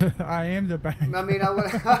 I am the back. I mean, I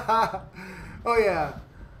would. Oh yeah.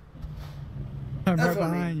 I'm That's right what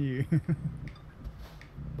I behind you.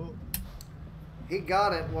 He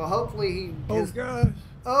got it. Well, hopefully he. Oh gosh.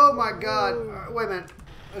 Oh my God! Wait a minute.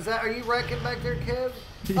 Is that? Are you wrecking back there, Kev?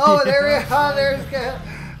 Oh, there he is. Oh, there's Kev.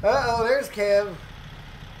 Uh-oh, there's Kev.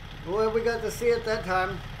 Well, we got to see it that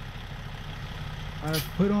time. I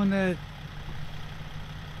put on that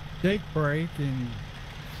jake brake and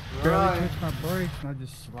barely Right. touch my brakes, and I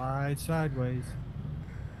just slide sideways.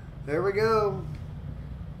 There we go.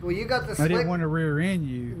 Well, you got the I slick. didn't want to rear end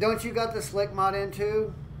you. Don't you got the slick mod in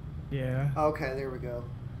too? Yeah. Okay, there we go.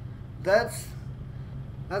 That's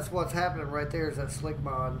what's happening right there, is that slick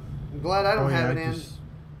mod. I'm glad I don't Oh, yeah, have it I in. just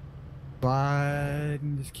slide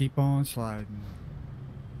and just keep on sliding.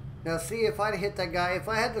 Now see, if I'd hit that guy, if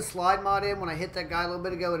I had the slide mod in when I hit that guy a little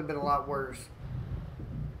bit ago, it would have been a lot worse.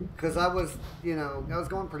 Because I was, you know, I was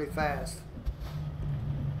going pretty fast.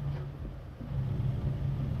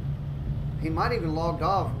 He might even logged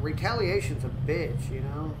off. Retaliation's a bitch, you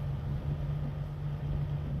know.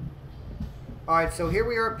 Alright, so here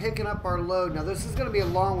we are picking up our load. Now this is going to be a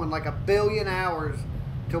long one, like 1 billion hours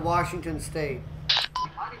to Washington State.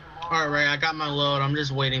 All right, Ray, I got my load. I'm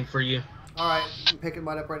just waiting for you. Alright, I'm picking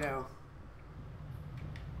mine up right now.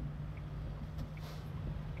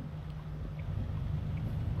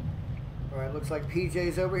 Alright, looks like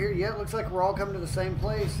PJ's over here. Yeah, looks like we're all coming to the same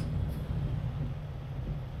place.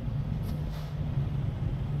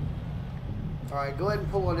 Alright, go ahead and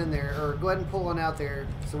pull one in there, or go ahead and pull one out there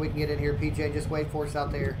so we can get in here, PJ. Just wait for us out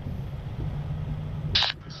there.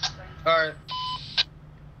 All right.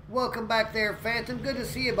 Welcome back there, Phantom. Good to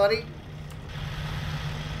see you, buddy.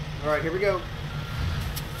 Alright, here we go.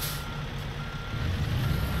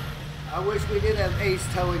 I wish we did have Ace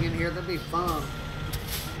towing in here. That'd be fun.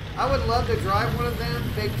 I would love to drive one of them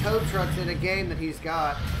big tow trucks in a game that he's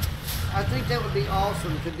got. I think that would be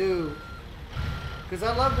awesome to do. Because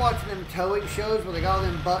I love watching them towing shows where they got all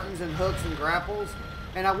them buttons and hooks and grapples.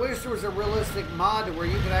 And I wish there was a realistic mod to where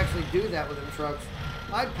you could actually do that with them trucks.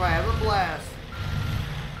 I'd probably have a blast.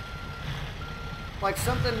 Like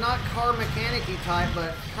something not car mechanic-y type,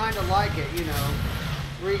 but kind of like it, you know.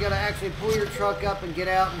 Where you got to actually pull your truck up and get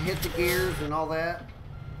out and hit the gears and all that.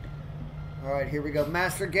 Alright, here we go.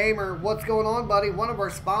 Master Gamer, what's going on, buddy? One of our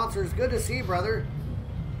sponsors. Good to see you, brother.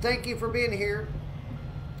 Thank you for being here.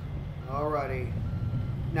 Alrighty.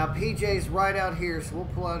 Now, PJ's right out here, so we'll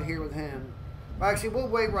pull out here with him. Actually, we'll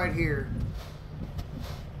wait right here.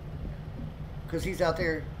 Because he's out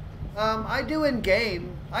there. I do in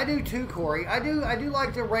game. I do too, Corey. I do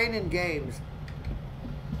like to rain in games.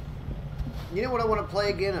 You know what I want to play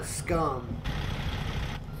again? A Scum.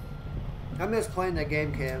 I miss playing that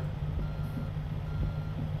game, Kev.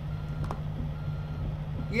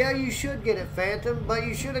 Yeah, you should get it, Phantom, but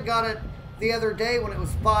you should have got it the other day when it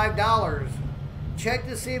was $5. Check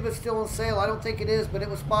to see if it's still on sale. I don't think it is, but it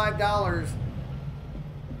was $5,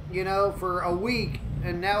 you know, for a week,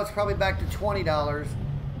 and now it's probably back to $20.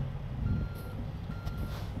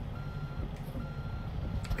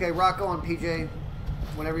 Okay, rock on, PJ.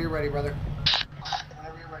 Whenever you're ready, brother.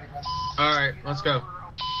 All right, let's go.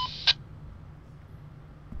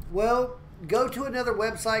 Well, go to another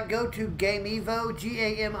website. Go to Gamevo,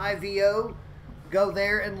 G-A-M-I-V-O. Go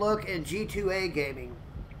there and look at G2A Gaming.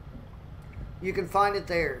 You can find it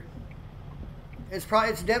there. It's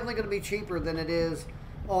definitely going to be cheaper than it is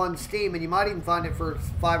on Steam, and you might even find it for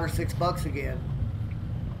 $5 or $6 again.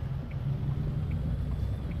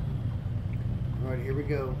 All right, here we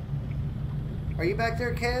go. Are you back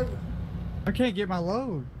there, Kev? I can't get my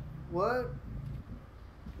load. What?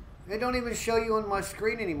 It don't even show you on my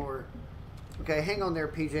screen anymore. Okay, hang on there,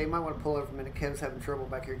 PJ. You might want to pull over for a minute. Kev's having trouble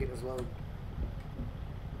back here getting his load.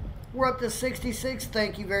 We're up to 66.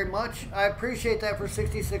 Thank you very much. I appreciate that for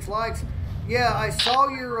 66 likes. Yeah, I saw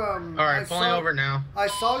your All right, pulling over now. I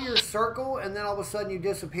saw your circle, and then all of a sudden you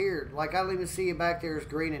disappeared. Like, I don't even see you back there as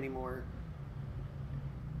green anymore.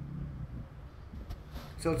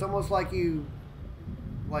 So it's almost like you,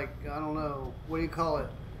 like, I don't know, what do you call it?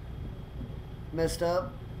 Messed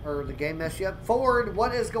up? Or the game messed you up? Ford,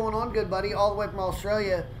 what is going on, good buddy? All the way from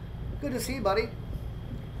Australia. Good to see you, buddy.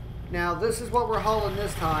 Now, this is what we're hauling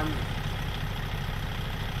this time.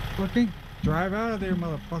 Fucking drive out of there,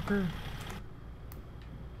 motherfucker.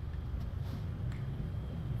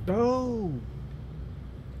 Go.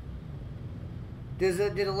 Did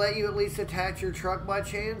it let you at least attach your truck by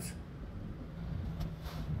chance?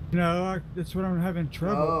 No, that's what I'm having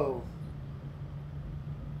trouble. Oh.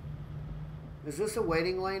 Is this a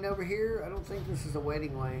waiting lane over here? I don't think this is a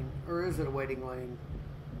waiting lane. Or is it a waiting lane?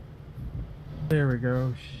 There we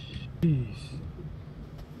go. Jeez.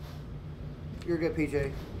 You're good,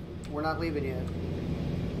 PJ. We're not leaving yet.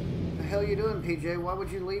 The hell you doing, PJ? Why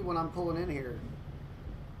would you leave when I'm pulling in here?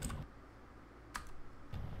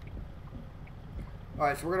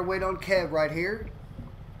 Alright, so we're going to wait on Kev right here.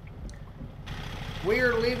 We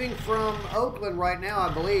are leaving from Oakland right now,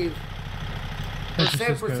 I believe. Or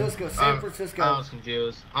San Francisco. San Francisco. I was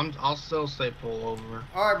confused. I'll still say pull over.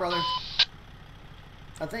 Alright, brother.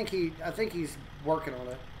 I think he's working on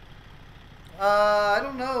it. I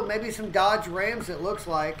don't know. Maybe some Dodge Rams, it looks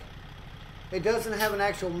like. It doesn't have an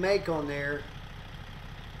actual make on there.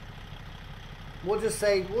 We'll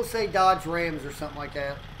say Dodge Rams or something like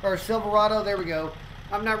that. Or Silverado, there we go.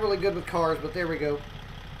 I'm not really good with cars, but there we go.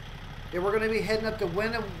 And we're going to be heading up to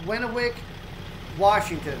Winnewick,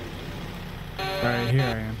 Washington. Alright, here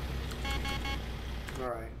I am.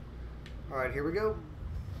 Alright. Alright, here we go.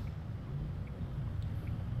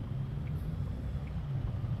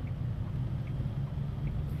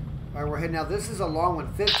 Alright, we're heading out. This is a long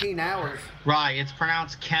one, 15 hours. Right, it's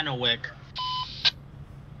pronounced Kennewick.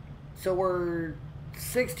 So we're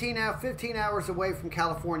 15 hours away from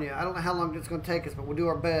California. I don't know how long it's going to take us, but we'll do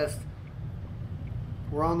our best.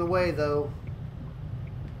 We're on the way, though.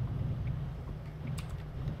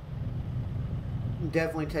 I'm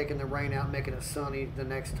definitely taking the rain out and making it sunny the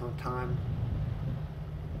next time.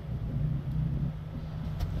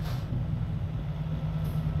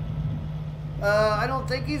 I don't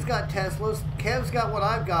think he's got Teslas. Kev's got what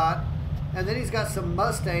I've got. And then he's got some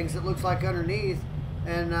Mustangs that looks like underneath.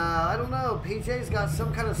 And I don't know, PJ's got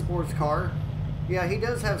some kind of sports car. Yeah, he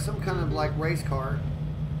does have some kind of like race car.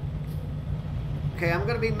 Okay, I'm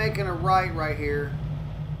going to be making a right here.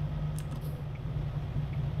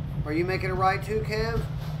 Are you making a right too, Kev?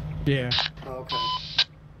 Yeah. Oh, okay.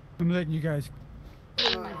 I'm letting you guys.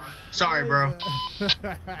 Sorry, bro.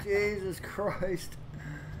 Jesus Christ.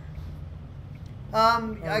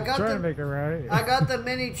 I got trying to make it right. I got the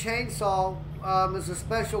mini chainsaw as a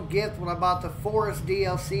special gift when I bought the Forest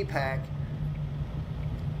DLC pack.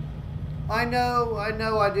 I know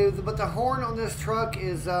I do, but the horn on this truck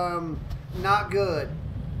is not good.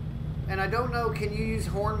 And I don't know, can you use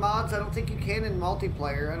horn mods? I don't think you can in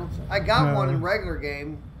multiplayer. I got one in regular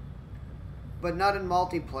game, but not in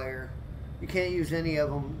multiplayer. You can't use any of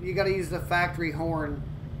them. You got to use the factory horn.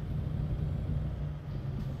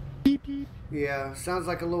 Beep, beep. Yeah, sounds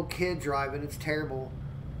like a little kid driving. It's terrible.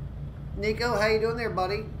 Nico, how you doing there,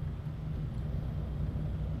 buddy?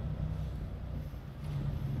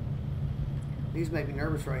 These make me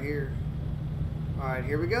nervous right here. Alright,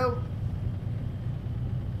 here we go.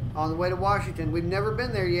 On the way to Washington. We've never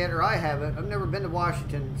been there yet, or I haven't. I've never been to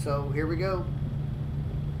Washington, so here we go.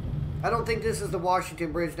 I don't think this is the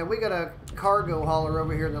Washington Bridge. Now, we got a cargo hauler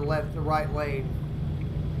over here in the right lane.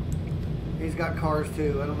 He's got cars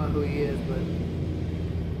too. I don't know who he is, but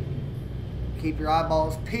keep your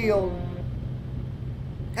eyeballs peeled.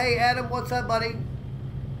 Hey, Adam, what's up, buddy?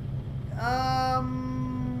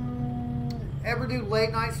 Ever do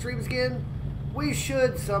late night streams again? We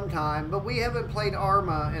should sometime, but we haven't played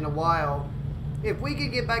Arma in a while. If we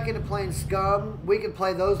could get back into playing Scum, we could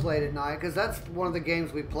play those late at night, because that's one of the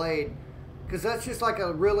games we played. Because that's just like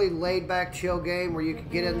a really laid-back, chill game where you can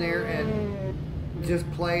get in there and just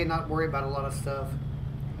play and not worry about a lot of stuff.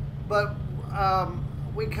 But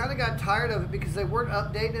we kind of got tired of it because they weren't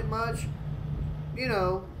updating it much, you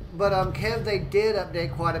know. But Kev, they did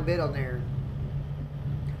update quite a bit on there.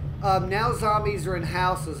 Now zombies are in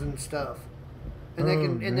houses and stuff, and they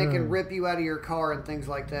can rip you out of your car and things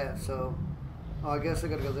like that. So Oh, I guess I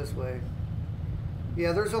gotta go this way.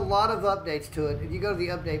 Yeah, there's a lot of updates to it. If you go to the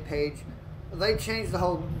update page, they changed the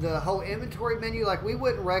whole inventory menu. Like, we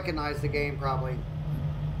wouldn't recognize the game probably.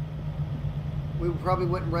 We probably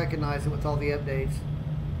wouldn't recognize it with all the updates.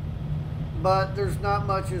 But there's not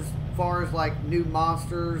much as far as like new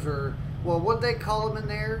monsters or, well, what they call them in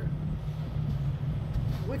there.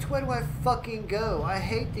 Which way do I fucking go? I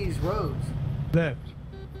hate these roads. Left.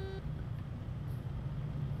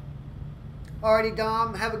 Alrighty,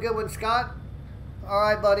 Dom. Have a good one, Scott.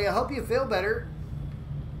 Alright, buddy. I hope you feel better.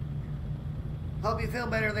 Hope you feel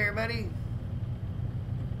better there, buddy.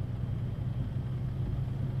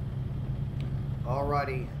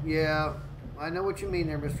 Alrighty. Yeah, I know what you mean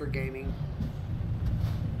there, Mr. Gaming.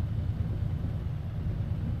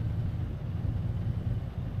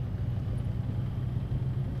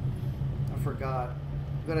 I forgot.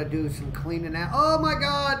 I'm gonna do some cleaning out. Oh my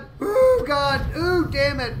god! Ooh, god! Ooh,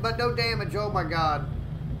 damn it! But no damage. Oh my god.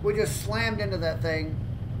 We just slammed into that thing.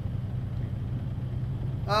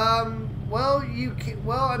 Well, you can,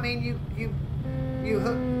 well, I mean, you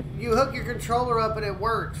hook your controller up and it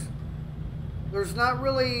works. There's not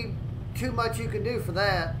really too much you can do for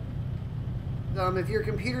that. If your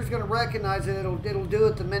computer's going to recognize it, it'll do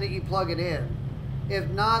it the minute you plug it in. If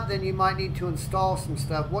not, then you might need to install some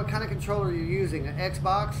stuff. What kind of controller are you using? An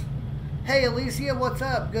Xbox? Hey, Alicia, what's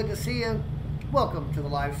up? Good to see you. Welcome to the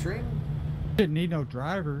live stream. Didn't need no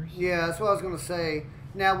drivers. Yeah, that's what I was going to say.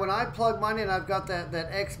 Now, when I plug mine in, I've got that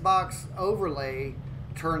Xbox overlay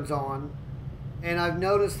turns on. And I've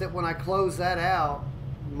noticed that when I close that out,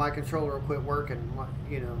 my controller will quit working,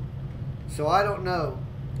 you know. So I don't know.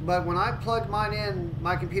 But when I plugged mine in,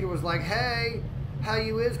 my computer was like, hey, how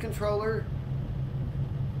you is, controller?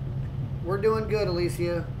 We're doing good,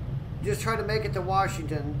 Alicia. Just trying to make it to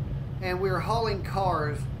Washington. And we're hauling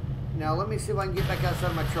cars. Now, let me see if I can get back outside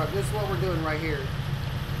of my truck. This is what we're doing right here.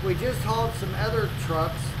 We just hauled some other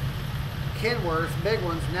trucks, Kenworths, big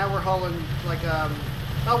ones. Now we're hauling, like,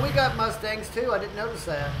 oh, we got Mustangs, too. I didn't notice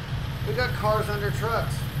that. We got cars under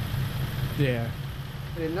trucks. Yeah.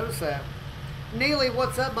 I didn't notice that. Neely,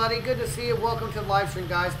 what's up, buddy? Good to see you. Welcome to the live stream,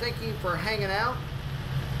 guys. Thank you for hanging out.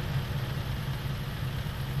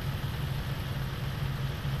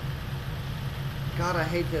 God, I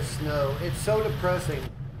hate this snow. It's so depressing.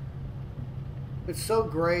 It's so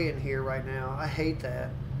gray in here right now. I hate that.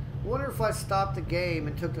 I wonder if I stopped the game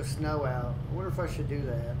and took the snow out. I wonder if I should do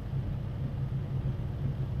that.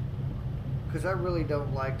 Because I really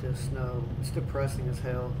don't like this snow. It's depressing as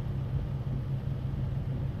hell.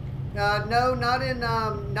 No, not in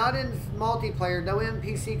multiplayer. No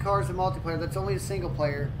NPC cars in multiplayer. That's only a single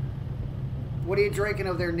player. What are you drinking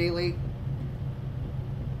over there, Neely?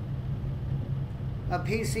 A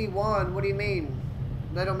PC1? What do you mean?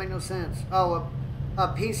 That don't make no sense. Oh, a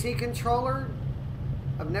PC controller?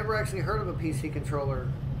 I've never actually heard of a PC controller.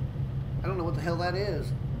 I don't know what the hell that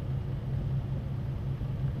is.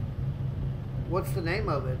 What's the name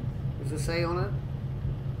of it? Does it say on it?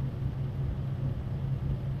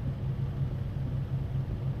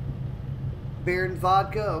 Beer and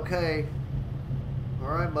vodka? Okay.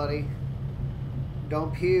 Alright, buddy.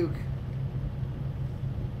 Don't puke.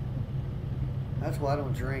 That's why I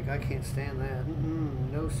don't drink. I can't stand that.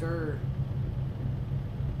 No, sir.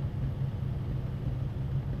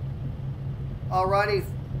 Alrighty,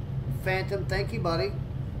 Phantom. Thank you, buddy.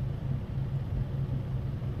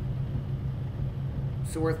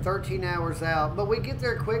 So we're 13 hours out. But we get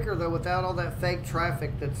there quicker, though, without all that fake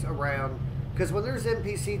traffic that's around. Because when there's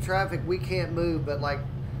NPC traffic, we can't move, but, like,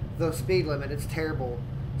 the speed limit, it's terrible.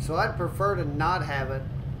 So I'd prefer to not have it.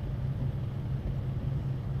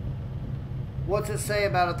 What's it say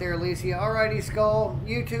about it there, Alicia? Alrighty, Skull.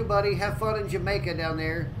 You too, buddy. Have fun in Jamaica down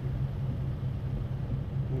there.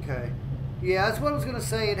 Okay. Yeah, that's what I was going to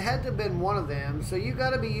say. It had to have been one of them. So you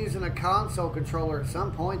got to be using a console controller at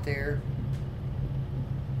some point there.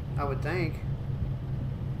 I would think.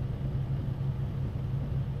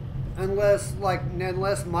 Unless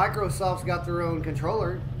Microsoft's got their own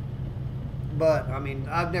controller. But, I mean,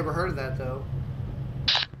 I've never heard of that, though.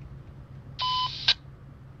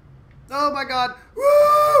 Oh, my God.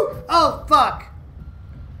 Woo! Oh, fuck.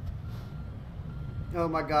 Oh,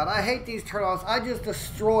 my God. I hate these turn-offs. I just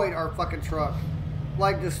destroyed our fucking truck.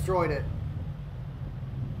 Like, destroyed it.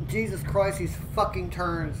 Jesus Christ, these fucking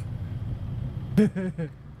turns.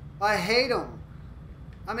 I hate them.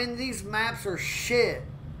 I mean, these maps are shit.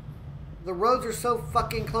 The roads are so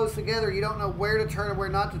fucking close together, you don't know where to turn and where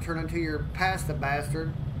not to turn until you're past the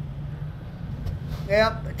bastard.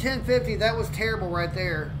 Yep, 1050, that was terrible right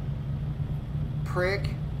there.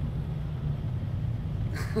 Prick.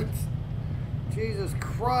 Jesus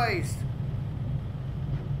Christ.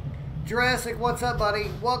 Jurassic, what's up, buddy?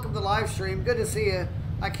 Welcome to the live stream. Good to see you.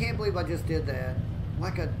 I can't believe I just did that.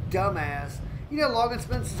 Like a dumbass. You know how long it's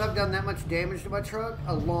been since I've done that much damage to my truck?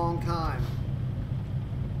 A long time.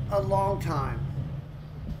 A long time.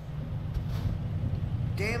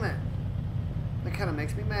 Damn it. That kind of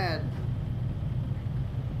makes me mad.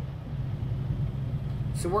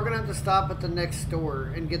 So we're going to have to stop at the next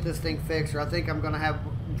store and get this thing fixed, or I think I'm going to have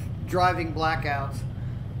driving blackouts.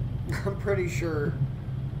 I'm pretty sure.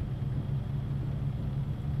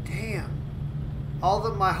 Damn.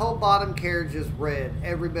 My whole bottom carriage is red.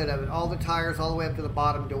 Every bit of it. All the tires all the way up to the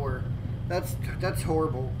bottom door. That's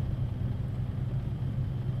horrible.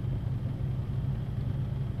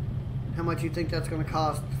 How much you think that's going to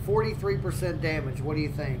cost? 43% damage. What do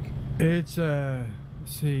you think? It's let's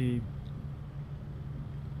see.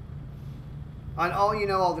 All you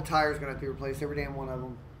know, all the tires are going to have to be replaced. Every damn one of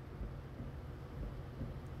them.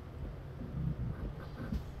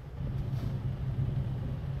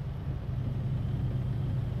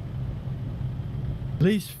 At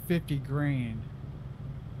least 50 grand.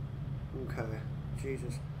 Okay.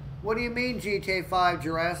 Jesus. What do you mean GTA 5,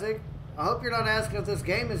 Jurassic? I hope you're not asking if this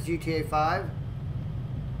game is GTA 5.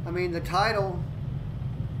 I mean, the title.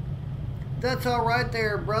 That's all right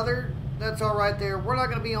there, brother. That's all right there. We're not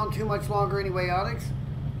going to be on too much longer anyway, Onyx.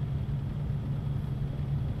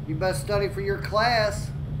 You best study for your class.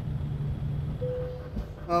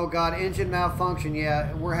 Oh, God. Engine malfunction.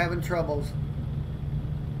 Yeah, we're having troubles.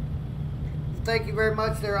 Thank you very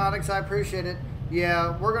much there, Onyx. I appreciate it.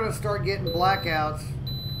 Yeah, we're going to start getting blackouts.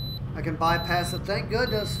 I can bypass it. Thank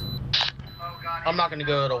goodness. I'm not gonna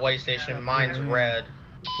go to the way station. Mine's red.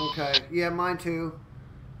 Okay. Yeah, mine too.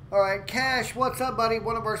 Alright, Cash, what's up, buddy?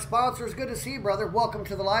 One of our sponsors. Good to see you, brother. Welcome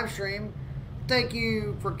to the live stream. Thank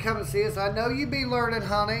you for coming to see us. I know you be learning,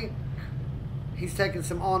 honey. He's taking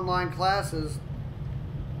some online classes.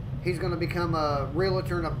 He's going to become a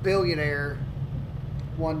realtor and a billionaire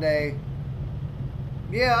one day.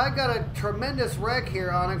 Yeah, I got a tremendous wreck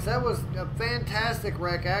here, Onyx. That was a fantastic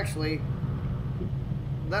wreck, actually.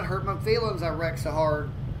 That hurt my feelings, I wrecked so hard.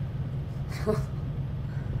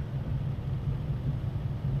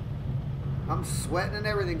 I'm sweating and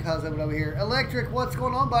everything because of it over here. Electric, what's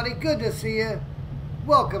going on, buddy? Good to see you.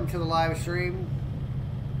 Welcome to the live stream.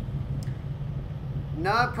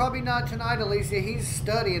 No, probably not tonight, Alicia. He's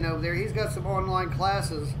studying over there. He's got some online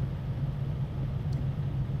classes.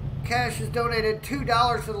 Cash has donated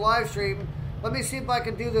 $2 to the live stream. Let me see if I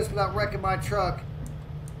can do this without wrecking my truck.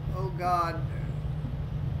 Oh, God.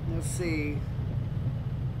 Let's see.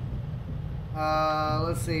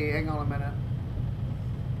 Let's see. Hang on a minute.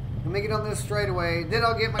 Let me get on this straight away. Then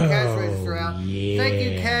I'll get my cash register out. Yeah. Thank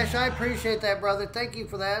you, Cash. I appreciate that, brother. Thank you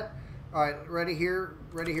for that. All right, ready here.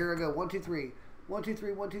 Ready here I go. 1, 2, 3. 1, 2,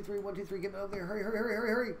 3. 1, 2, 3. 1, 2, 3. Get over there. Hurry, hurry, hurry, hurry,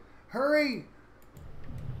 hurry. Hurry.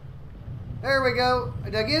 There we go.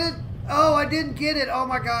 Did I get it? Oh, I didn't get it. Oh,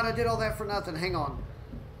 my God. I did all that for nothing. Hang on.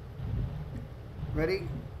 Ready?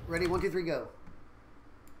 Ready? 1, 2, 3, go.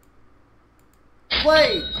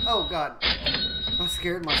 Play! Oh, God. I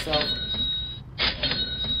scared myself.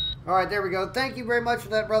 All right, there we go. Thank you very much for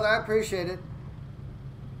that, brother. I appreciate it.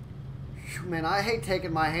 Man, I hate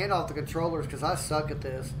taking my hand off the controllers because I suck at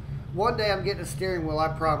this. One day I'm getting a steering wheel, I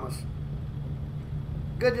promise.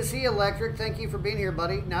 Good to see you, Electric. Thank you for being here,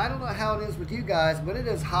 buddy. Now, I don't know how it is with you guys, but it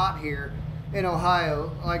is hot here in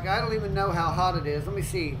Ohio. Like, I don't even know how hot it is. Let me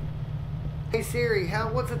see. Hey, Siri,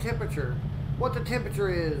 what's the temperature? What the temperature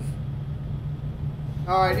is?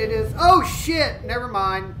 All right, it is. Oh, shit! Never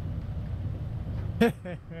mind.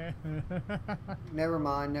 Never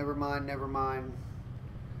mind, never mind, never mind.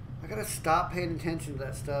 I gotta stop paying attention to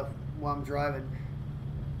that stuff while I'm driving.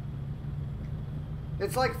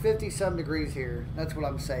 It's like 50-some degrees here. That's what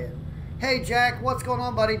I'm saying. Hey, Jack, what's going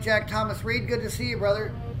on, buddy? Jack Thomas Reed, good to see you,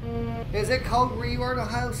 brother. Is it cold where you are in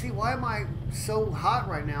Ohio? See, why am I so hot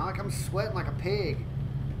right now? Like I'm sweating like a pig.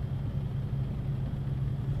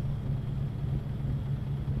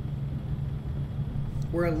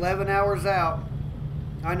 We're 11 hours out.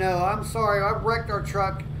 I know, I'm sorry, I wrecked our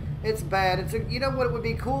truck. It's bad. You know what would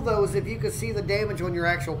be cool, though, is if you could see the damage on your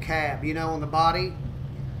actual cab, you know, on the body.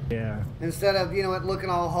 Yeah. Instead of, you know, it looking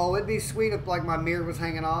all whole. It'd be sweet if, like, my mirror was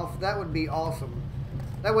hanging off. That would be awesome.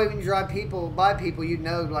 That way when you drive by people, you'd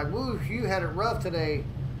know, like, woo, you had it rough today.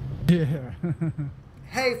 Yeah.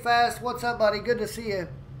 Hey, Fast, what's up, buddy? Good to see you.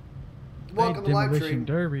 Welcome to live stream.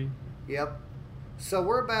 Derby. Yep. So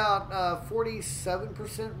we're about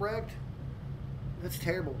 47% wrecked. That's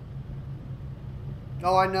terrible.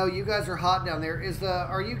 Oh, I know. You guys are hot down there.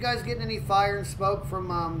 Are you guys getting any fire and smoke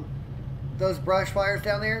from those brush fires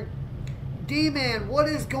down there? D-Man, what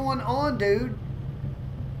is going on, dude?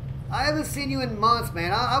 I haven't seen you in months,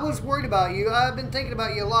 man. I was worried about you. I've been thinking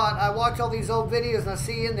about you a lot. I watch all these old videos and I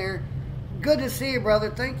see you in there. Good to see you, brother.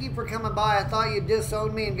 Thank you for coming by. I thought you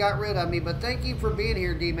disowned me and got rid of me, but thank you for being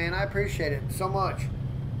here, D-Man. I appreciate it so much.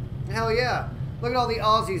 Hell yeah. Look at all the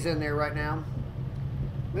Aussies in there right now.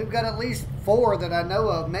 We've got at least 4 that I know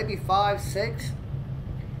of. Maybe 5, 6.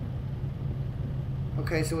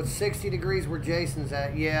 Okay, so it's 60 degrees where Jason's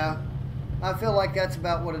at. Yeah. I feel like that's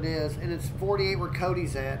about what it is. And it's 48 where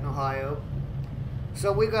Cody's at in Ohio.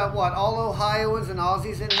 So we got what? All Ohioans and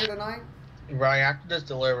Aussies in here tonight? Right, after this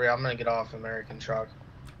delivery, I'm going to get off American truck.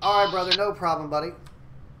 All right, brother. No problem, buddy.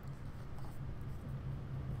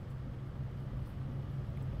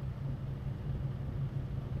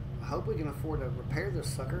 I hope we can afford to repair this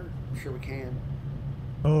sucker. I'm sure we can.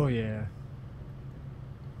 Oh, yeah.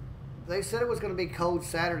 They said it was going to be cold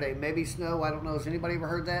Saturday. Maybe snow. I don't know. Has anybody ever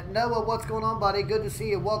heard that? Noah, what's going on, buddy? Good to see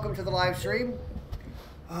you. Welcome to the live stream.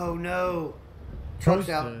 Oh, no. Truck's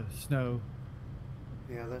out. Snow.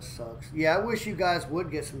 Yeah, that sucks. Yeah, I wish you guys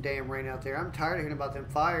would get some damn rain out there. I'm tired of hearing about them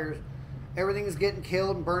fires. Everything's getting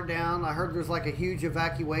killed and burnt down. I heard there's like a huge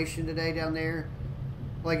evacuation today down there.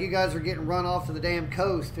 Like you guys are getting run off to the damn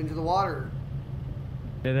coast into the water.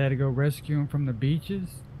 Yeah, they had to go rescue them from the beaches?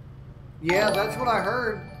 Yeah, that's what I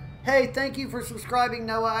heard. Hey, thank you for subscribing,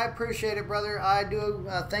 Noah. I appreciate it, brother. I do.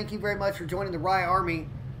 Thank you very much for joining the Rye Army.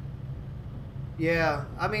 Yeah,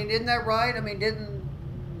 I mean, isn't that right? I mean,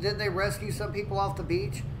 didn't they rescue some people off the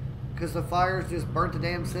beach because the fires just burnt the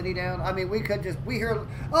damn city down? I mean, we hear,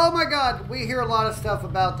 oh my God, we hear a lot of stuff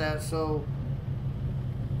about that, so.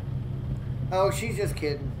 Oh, she's just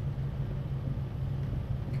kidding.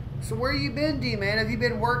 So where you been, D-Man? Have you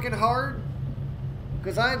been working hard?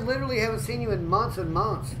 Because I literally haven't seen you in months and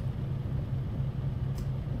months.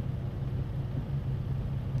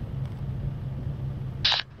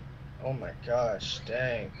 Oh my gosh,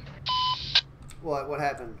 dang. What? What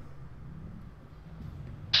happened?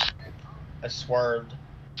 I swerved.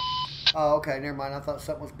 Oh, okay, never mind. I thought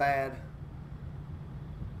something was bad.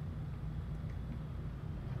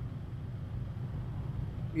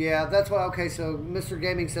 Yeah, that's what, okay, so Mr.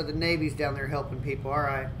 Gaming said the Navy's down there helping people. All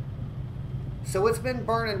right. So it's been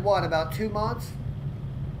burning, what, about 2 months?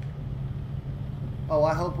 Oh,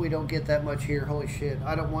 I hope we don't get that much here. Holy shit.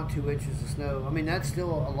 I don't want 2 inches of snow. I mean, that's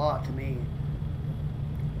still a lot to me.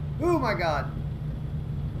 Oh, my God.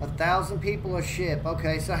 1,000 people a ship.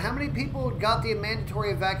 Okay, so how many people got the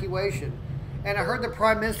mandatory evacuation? And I heard the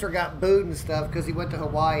Prime Minister got booed and stuff because he went to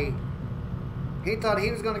Hawaii. He thought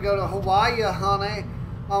he was going to go to Hawaii, honey,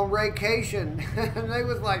 on vacation. And they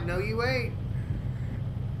was like, no, you ain't.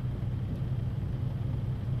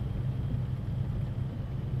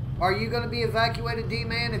 Are you going to be evacuated,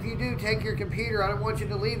 D-Man? If you do, take your computer. I don't want you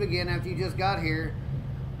to leave again after you just got here.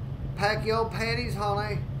 Pack your old panties,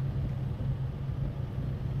 honey.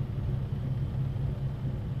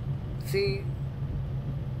 See,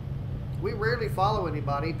 we rarely follow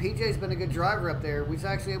anybody. PJ's been a good driver up there. We was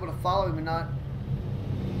actually able to follow him and not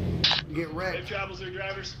get wrecked. Safe travels there,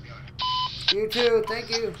 drivers. You too,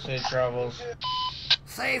 thank you. Safe travels.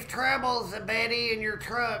 Safe travels, Betty, in your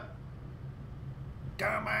truck.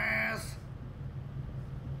 Dumbass.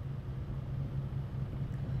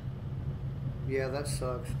 Yeah, that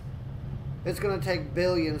sucks. It's going to take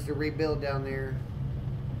billions to rebuild down there.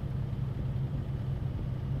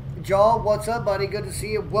 Jaw, what's up, buddy? Good to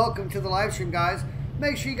see you. Welcome to the live stream, guys.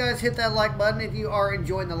 Make sure you guys hit that like button if you are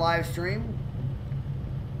enjoying the live stream.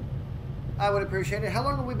 I would appreciate it. How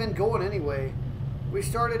long have we been going anyway? We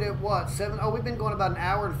started at what, 7? Oh, we've been going about an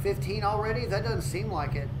hour and 15 already? That doesn't seem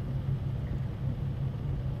like it.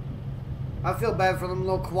 I feel bad for them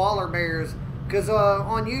little koala bears. Because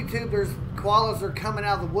on YouTube, there's koalas that are coming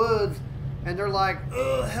out of the woods. And they're like,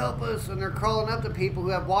 ugh, help us. And they're crawling up to people who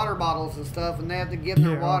have water bottles and stuff. And they have to give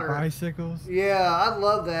their water. Bicycles. Yeah, I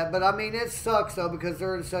love that. But I mean, it sucks though. Because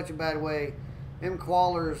they're in such a bad way. Them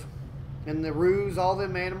koalas and the roos, all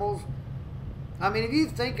them animals. I mean, if you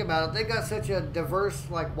think about it, they got such a diverse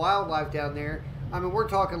like wildlife down there. I mean, we're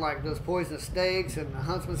talking like those poisonous snakes and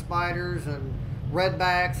huntsman spiders and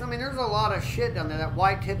redbacks. I mean, there's a lot of shit down there. That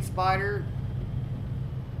white-tipped spider.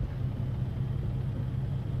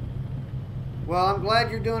 Well, I'm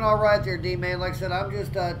glad you're doing all right there, D-Man. Like I said, I'm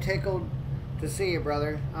just tickled to see you,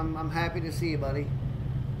 brother. I'm happy to see you, buddy.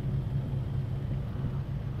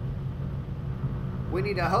 We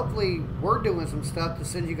need to, hopefully, we're doing some stuff to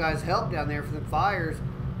send you guys help down there for the fires.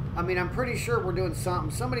 I mean, I'm pretty sure we're doing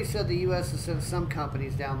something. Somebody said the U.S. has sent some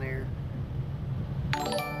companies down there.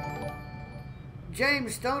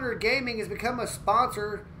 James Stoner Gaming has become a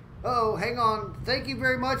sponsor. Oh, hang on. Thank you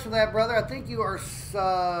very much for that, brother. I think you are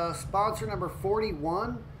sponsor number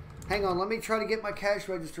 41. Hang on, let me try to get my cash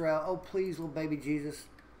register out. Oh, please, little baby Jesus.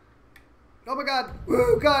 Oh my God.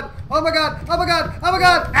 Oh God. Oh my God. Oh my God. Oh my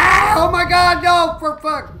God. Ah! Oh my God. No, for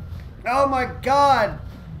fuck. Oh my God.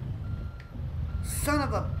 Son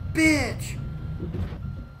of a bitch.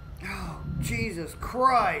 Oh, Jesus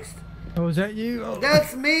Christ. Oh, is that you? Oh.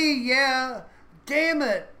 That's me, yeah. Damn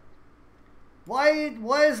it. Why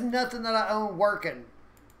is nothing that I own working?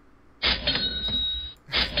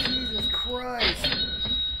 Jesus Christ.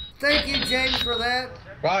 Thank you, James, for that.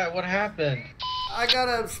 Right, what happened? I got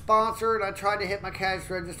a sponsor and I tried to hit my cash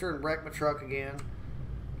register and wreck my truck again.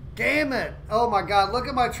 Damn it. Oh my God, look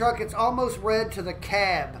at my truck. It's almost red to the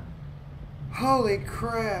cab. Holy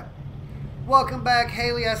crap. Welcome back,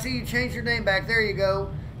 Haley. I see you changed your name back. There you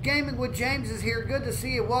go. Gaming with James is here. Good to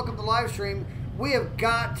see you. Welcome to live stream. We have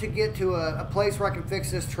got to get to a place where I can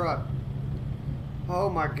fix this truck. Oh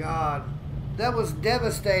my God. That was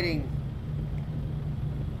devastating.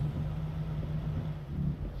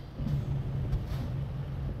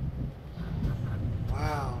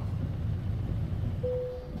 Wow.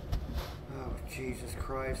 Oh, Jesus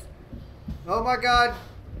Christ. Oh my God.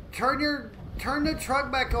 Turn the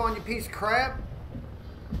truck back on, you piece of crap.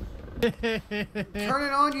 Turn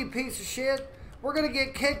it on, you piece of shit. We're going to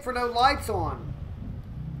get kicked for no lights on.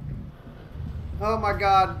 Oh my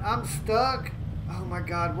God. I'm stuck. Oh my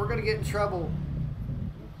God. We're going to get in trouble.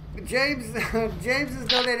 James has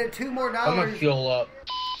donated $2 more. I'm going to fuel up.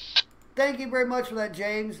 Thank you very much for that,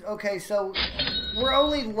 James. Okay, so we're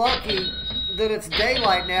only lucky that it's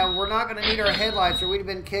daylight now and we're not going to need our headlights or we'd have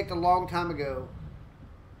been kicked a long time ago.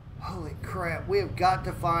 Holy crap. We have got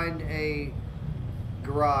to find a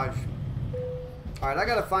garage. Alright, I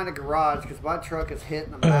got to find a garage because my truck is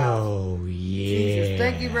hitting the mouth. Oh, yeah. Jesus,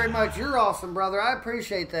 thank you very much. You're awesome, brother. I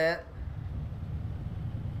appreciate that.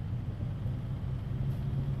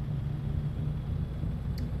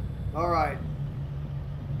 Alright.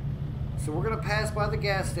 So we're going to pass by the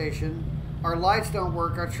gas station. Our lights don't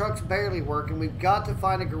work. Our truck's barely working. We've got to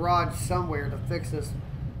find a garage somewhere to fix this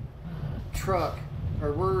truck,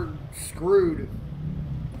 or we're screwed.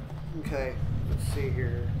 Okay, let's see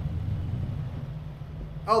here.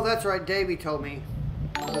 Oh, that's right. Davey told me.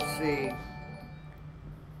 Let's see.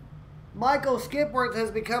 Michael Skipworth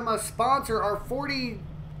has become a sponsor, our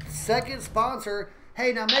 42nd sponsor.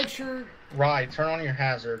 Hey, now make sure... Right, turn on your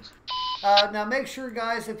hazards. Now make sure,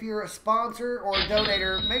 guys, if you're a sponsor or a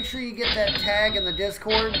donator, make sure you get that tag in the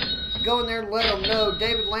Discord. Go in there and let them know.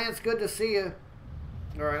 David Lance, good to see you.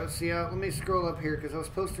 All right, let's see. Let me scroll up here because I was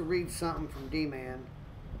supposed to read something from D-Man.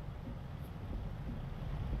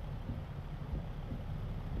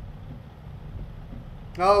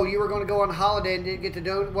 Oh, you were going to go on holiday and didn't get to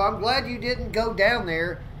donate. Well, I'm glad you didn't go down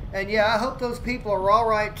there. And yeah, I hope those people are all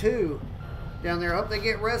right too. Down there. I hope they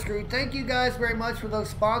get rescued. Thank you guys very much for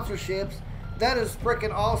those sponsorships. That is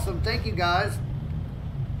freaking awesome. Thank you guys.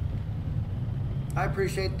 I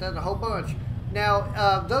appreciate that a whole bunch.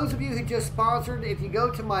 Now, those of you who just sponsored, if you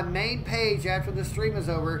go to my main page after the stream is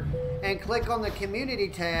over and click on the community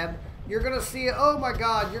tab, you're going to see, oh my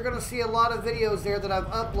God, you're going to see a lot of videos there that I've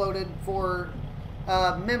uploaded for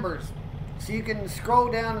members. So you can scroll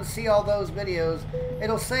down and see all those videos.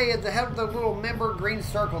 It'll say at the head of the little member green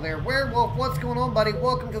circle there. Werewolf, what's going on, buddy?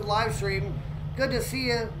 Welcome to the live stream. Good to see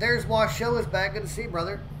you. There's Wash Show is back. Good to see you,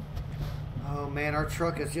 brother. Oh, man, our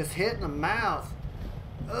truck is just hitting the mouth.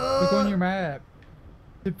 Look on your map.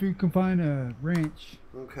 If you can find a wrench.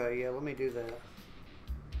 Okay, yeah, let me do that.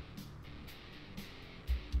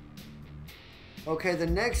 Okay, the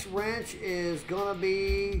next wrench is going to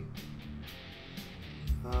be...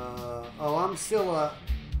 oh, I'm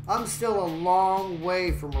still a long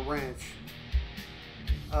way from a wrench.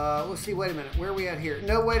 Let's see, wait a minute. Where are we at here?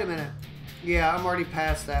 No, wait a minute. Yeah, I'm already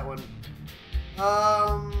past that one.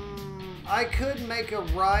 I could make a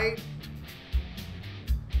right.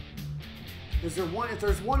 Is there one? If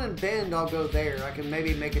there's one in Bend, I'll go there. I can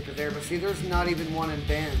maybe make it to there. But see, there's not even one in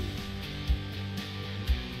Bend.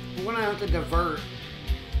 I'm going to have to divert.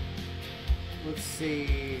 Let's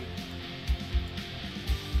see.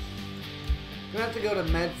 I'm going to have to go to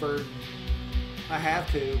Medford. I have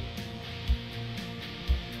to.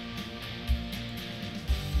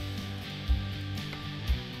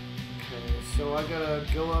 Okay, so I got to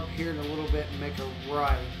go up here in a little bit and make a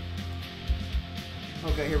right.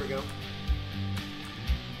 Okay, here we go.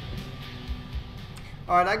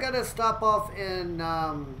 Alright, I got to stop off in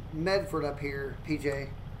Medford up here, PJ.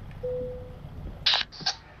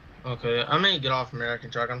 Okay, I'm gonna get off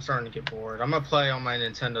American Truck. I'm starting to get bored. I'm gonna play on my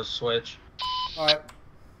Nintendo Switch. Alright.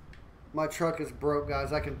 My truck is broke,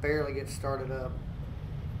 guys. I can barely get started up.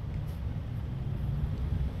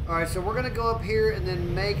 Alright, so we're going to go up here and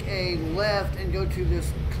then make a left and go to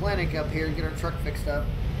this clinic up here and get our truck fixed up.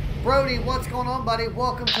 Brody, what's going on, buddy?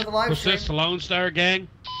 Welcome to the live stream. Was this the Lone Star gang?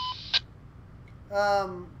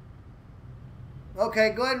 Okay,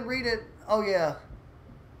 go ahead and read it. Oh, yeah.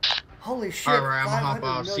 Holy shit. Alright, I'm gonna hop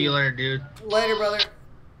off. See you later, dude. Later, brother.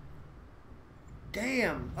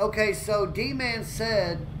 Damn. Okay, so D-Man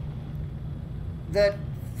said that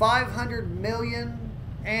 500 million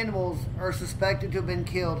animals are suspected to have been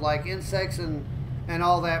killed, like insects and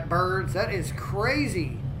all that, birds. That is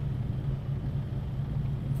crazy.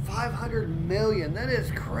 500 million. That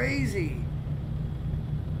is crazy.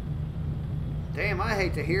 Damn, I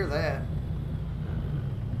hate to hear that.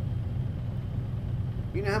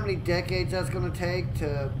 You know how many decades that's going to take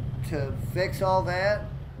to fix all that?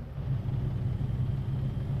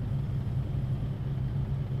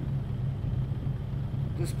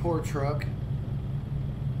 This poor truck.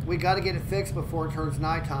 We got to get it fixed before it turns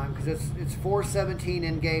nighttime because it's 4:17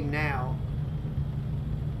 in game now.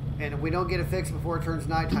 And if we don't get it fixed before it turns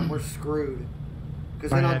nighttime, we're screwed. Because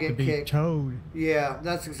then I'll get kicked. Towed. Yeah,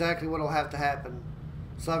 that's exactly what will have to happen.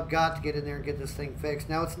 So I've got to get in there and get this thing fixed.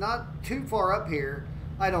 Now, it's not too far up here,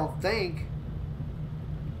 I don't think.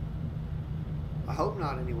 I hope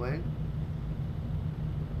not, anyway.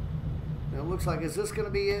 Now, it looks like, is this going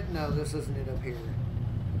to be it? No, this isn't it up here.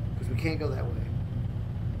 Because we can't go that way.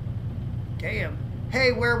 Damn.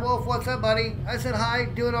 Hey, Werewolf, what's up, buddy? I said hi.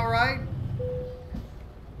 Doing all right?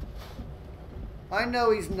 I know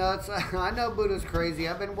he's nuts. I know Buddha's crazy.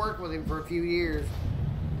 I've been working with him for a few years.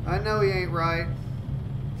 I know he ain't right.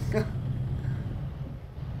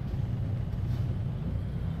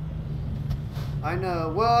 I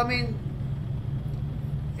know. Well, I mean,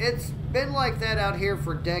 it's been like that out here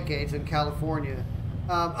for decades in California.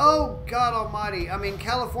 Oh, God almighty. I mean,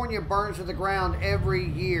 California burns to the ground every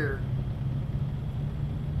year.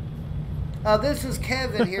 This is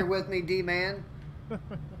Kevin here with me, D-Man.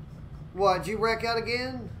 What, did you wreck out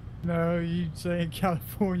again? No, you saying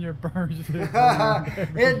California burns.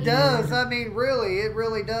 It does. I mean, really, it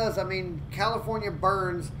really does. I mean, California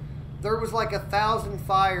burns. There was like 1,000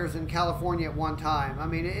 fires in California at one time. I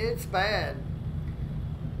mean, it's bad.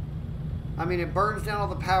 I mean, it burns down all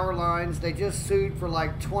the power lines. They just sued for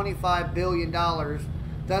like $25 billion.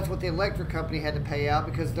 That's what the electric company had to pay out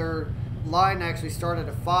because their line actually started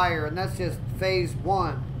a fire, and that's just phase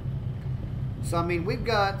 1. So, I mean, we've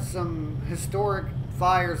got some historic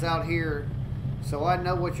fires out here, so I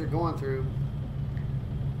know what you're going through.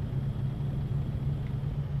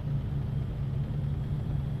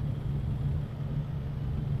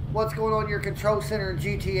 What's going on in your control center in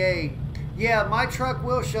GTA? Yeah, my truck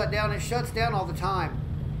will shut down. It shuts down all the time.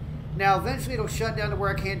 Now, eventually it'll shut down to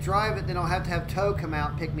where I can't drive it, then I'll have to have tow come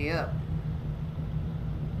out and pick me up.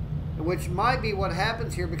 Which might be what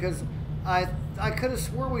happens here because I could have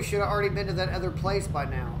swore we should have already been to that other place by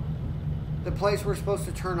now. The place we're supposed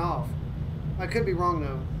to turn off. I could be wrong,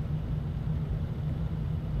 though.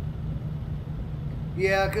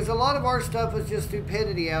 Yeah, because a lot of our stuff is just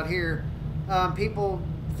stupidity out here. People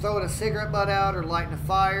throwing a cigarette butt out or lighting a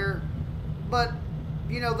fire. But,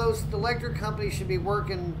 you know, those electric companies should be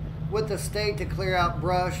working with the state to clear out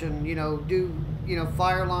brush and, you know, do, you know,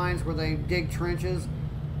 fire lines where they dig trenches.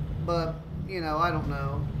 But, you know, I don't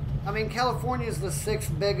know. I mean, California is the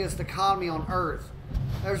 6th biggest economy on Earth.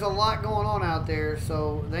 There's a lot going on out there,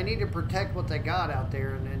 so they need to protect what they got out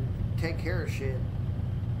there and take care of shit.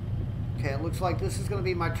 Okay, it looks like this is going to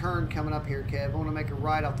be my turn coming up here, Kev. I want to make a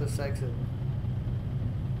right off this exit.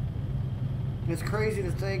 It's crazy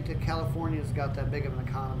to think that California's got that big of an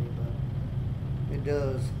economy, but it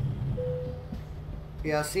does.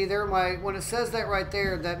 Yeah, see there, when it says that right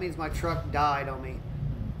there, that means my truck died on me.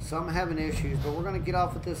 So I'm having issues, but we're going to get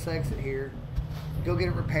off at this exit here. Go get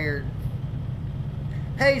it repaired.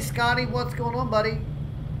 Hey, Scotty, what's going on, buddy?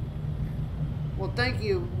 Well, thank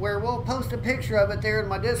you. We'll post a picture of it there in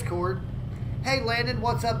my Discord. Hey, Landon,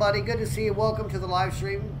 what's up, buddy? Good to see you. Welcome to the live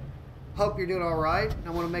stream. Hope you're doing all right. I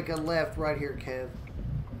want to make a left right here, Kev.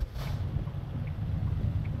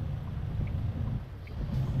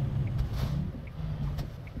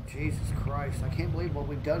 Jesus Christ. I can't believe what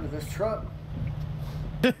we've done to this truck.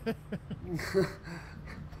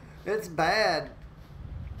 It's bad.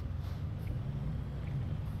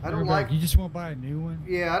 I don't like. You just want to buy a new one?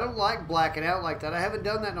 Yeah, I don't like blacking out like that. I haven't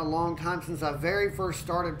done that in a long time since I very first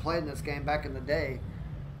started playing this game back in the day.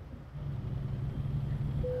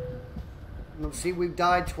 See, we've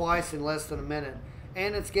died twice in less than a minute.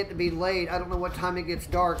 And it's getting to be late. I don't know what time it gets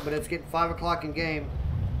dark, but it's getting 5 o'clock in game.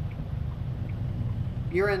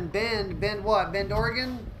 You're in Bend. Bend what? Bend,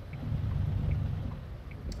 Oregon?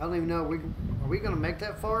 I don't even know. Are we going to make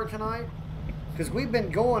that far tonight? Because we've been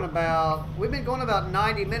going about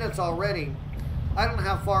 90 minutes already. I don't know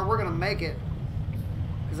how far we're going to make it.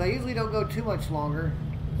 Because I usually don't go too much longer.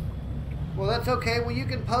 Well, that's okay. Well, you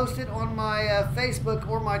can post it on my Facebook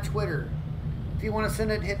or my Twitter. If you want to send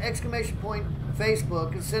it, hit exclamation point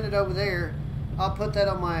Facebook and send it over there. I'll put that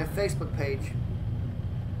on my Facebook page.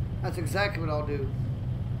 That's exactly what I'll do.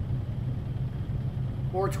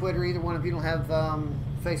 Or Twitter, either one if you don't have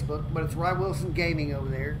Facebook. But it's Rye Wilson Gaming over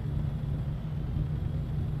there.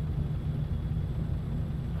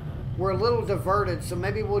 We're a little diverted, so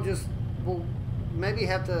maybe we'll maybe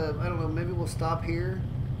have to, I don't know, maybe we'll stop here.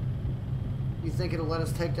 You think it'll let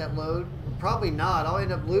us take that load? Probably not. I'll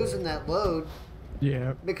end up losing that load.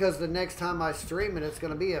 Yeah. Because the next time I stream it, it's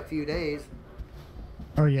going to be a few days.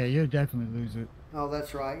 Oh, yeah, you'll definitely lose it. Oh,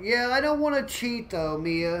 that's right. Yeah, I don't want to cheat, though,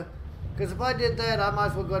 Mia. Because if I did that, I might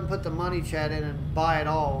as well go ahead and put the money chat in and buy it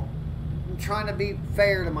all. I'm trying to be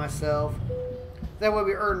fair to myself. That way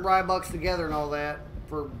we earn Rybucks together and all that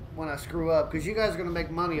for when I screw up. Because you guys are going to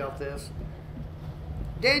make money off this.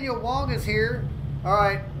 Daniel Wong is here. All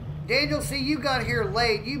right. Daniel, see, you got here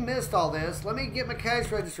late. You missed all this. Let me get my cash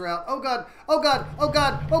register out. Oh, God. Oh, God. Oh,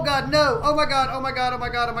 God. Oh, God. No. Oh, my God. Oh, my God. Oh, my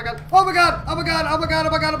God. Oh, my God. Oh, my God. Oh, my God. Oh, my God.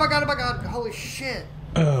 Oh, my God. Oh, my God. Oh, my God. Holy shit.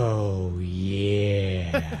 Oh,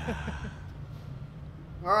 yeah.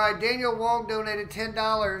 All right. Daniel Wong donated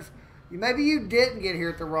 $10. Maybe you didn't get here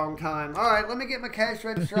at the wrong time. All right. Let me get my cash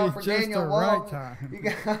register out for Just Daniel the Wong. right time.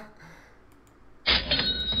 You got...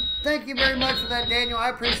 Thank you very much for that, Daniel. I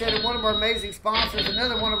appreciate it. One of our amazing sponsors.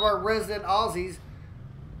 Another one of our resident Aussies.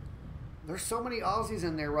 There's so many Aussies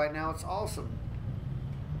in there right now. It's awesome.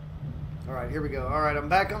 All right, here we go. All right, I'm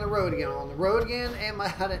back on the road again. On the road again, and I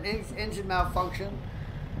had an engine malfunction.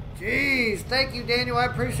 Jeez, thank you, Daniel. I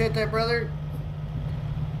appreciate that, brother.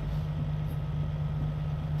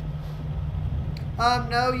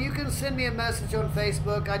 No, you can send me a message on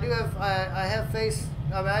Facebook. I do have, I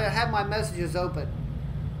have my messages open.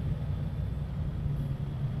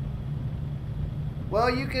 Well,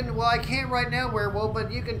 you can, well, I can't right now, Werewolf,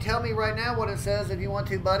 but you can tell me right now what it says if you want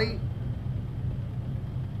to, buddy.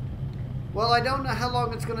 Well, I don't know how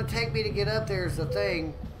long it's going to take me to get up there is the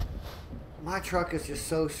thing. My truck is just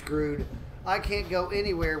so screwed. I can't go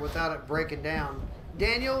anywhere without it breaking down.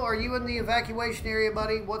 Daniel, are you in the evacuation area,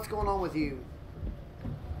 buddy? What's going on with you?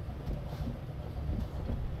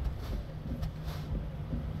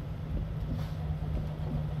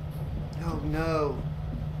 Oh, no.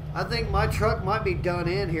 I think my truck might be done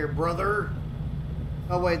in here, brother.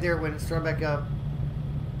 Oh, wait, there it went. It started back up.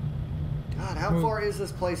 God, how far is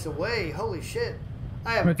this place away? Holy shit.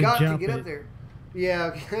 I have got to get up there. Yeah,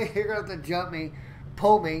 okay. You're going to have to jump me.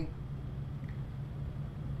 Pull me.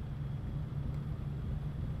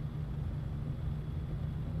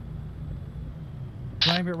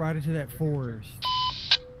 Climb it right into that forest.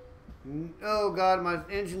 Oh, God, my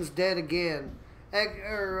engine's dead again.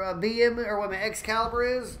 BM, or what my Excalibur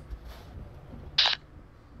is?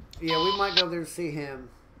 Yeah, we might go there to see him.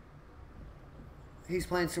 He's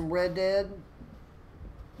playing some Red Dead.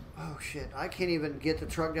 Oh, shit. I can't even get the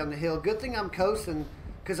truck down the hill. Good thing I'm coasting,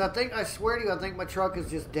 because I swear to you, I think my truck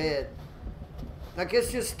is just dead. Like,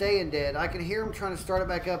 it's just staying dead. I can hear him trying to start it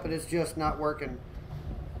back up, and it's just not working.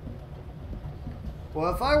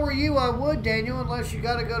 Well, if I were you, I would, Daniel, unless you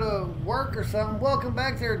got to go to work or something. Welcome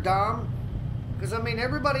back there, Dom. Because, I mean,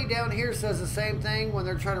 everybody down here says the same thing when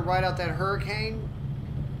they're trying to ride out that hurricane.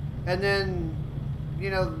 And then, you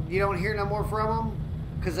know, you don't hear no more from them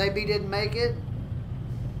because they didn't make it.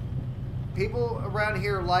 People around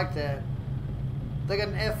here are like that. They got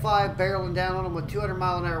an F5 barreling down on them with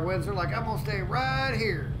 200-mile-an-hour winds. They're like, I'm going to stay right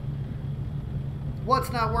here.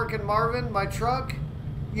 What's not working, Marvin? My truck?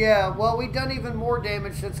 Yeah, well, we've done even more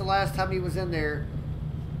damage since the last time he was in there.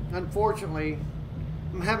 Unfortunately,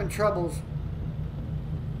 I'm having troubles.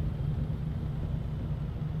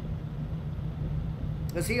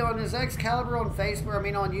 Is he on his Excalibur on Facebook? I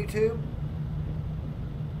mean, on YouTube?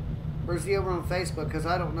 Or is he over on Facebook? Because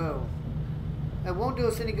I don't know. It won't do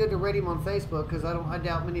us any good to rate him on Facebook because I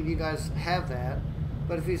doubt many of you guys have that.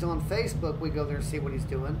 But if he's on Facebook, we go there and see what he's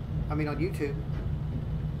doing. I mean, on YouTube.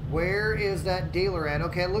 Where is that dealer at?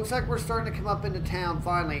 Okay, it looks like we're starting to come up into town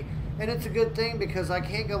finally. And it's a good thing because I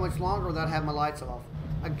can't go much longer without having my lights off.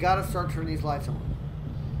 I gotta start turning these lights on.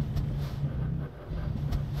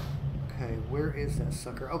 Okay, where is that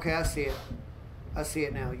sucker? Okay, I see it. I see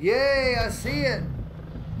it now. Yay, I see it.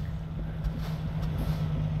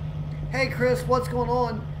 Hey, Chris, what's going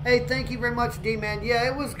on? Hey, thank you very much, D-Man. Yeah,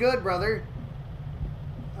 it was good, brother.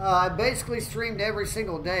 I basically streamed every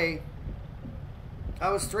single day. I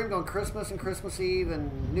was streamed on Christmas and Christmas Eve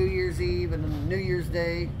and New Year's Eve and New Year's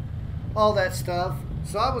Day, all that stuff.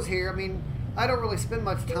 So I was here. I mean, I don't really spend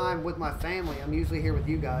much time with my family. I'm usually here with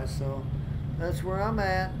you guys, so that's where I'm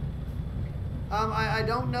at. I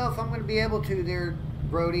don't know if I'm going to be able to there,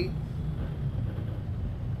 Brody.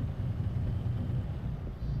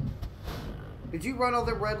 Did you run all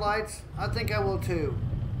the red lights? I think I will too.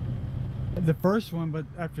 The first one, but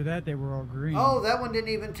after that they were all green. Oh, that one didn't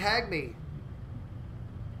even tag me.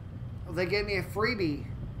 Oh, they gave me a freebie.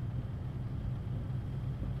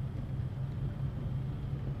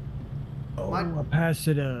 Oh, I passed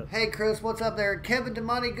it up. Hey Chris, what's up there? Kevin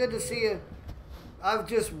DeMoney, good to see you. I've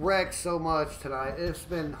just wrecked so much tonight. It's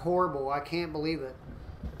been horrible. I can't believe it.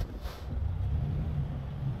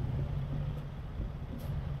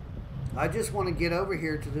 I just want to get over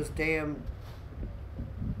here to this damn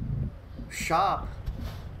shop.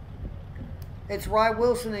 It's Rye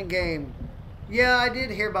Wilson in game. Yeah, I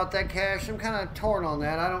did hear about that, Cash. I'm kind of torn on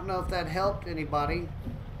that. I don't know if that helped anybody.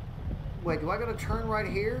 Wait, do I got to turn right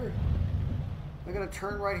here? I got to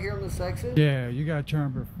turn right here on this exit? Yeah, you got to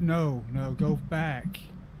turn. No, go back.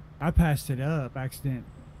 I passed it up, accident.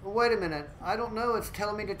 Well, wait a minute. I don't know. It's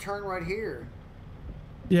telling me to turn right here.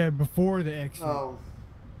 Yeah, before the exit. Oh.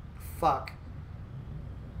 Fuck.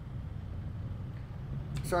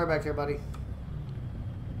 Sorry back there, buddy.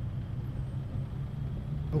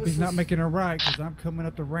 Hope he's not making a right, because I'm coming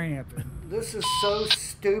up the ramp. This is so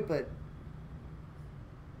stupid.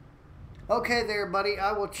 Okay there, buddy.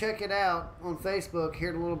 I will check it out on Facebook here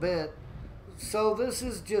in a little bit. So this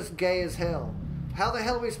is just gay as hell. How the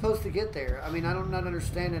hell are we supposed to get there? I mean, I'm not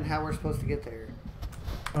understanding how we're supposed to get there.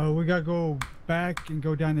 Oh, we got to go back and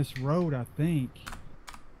go down this road, I think.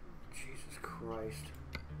 Jesus Christ.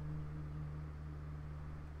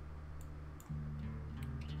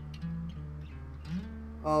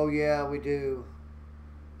 Oh, yeah, we do.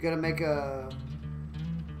 Gotta make a...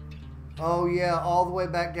 Oh, yeah, all the way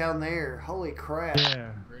back down there. Holy crap.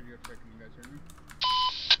 Yeah. Radio checking, you guys hear me?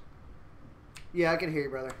 Yeah, I can hear you,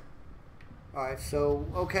 brother. Alright, so,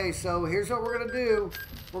 okay, so here's what we're gonna do.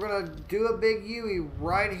 We're gonna do a big U-ey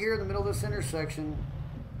right here in the middle of this intersection.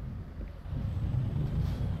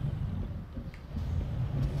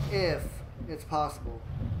 If it's possible.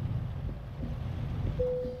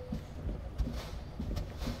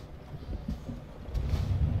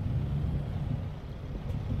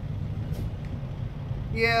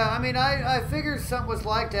 Yeah, I mean, I figured something was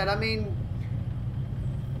like that. I mean,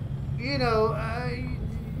 you know,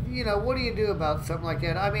 what do you do about something like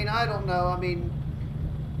that? I mean, I don't know. I mean,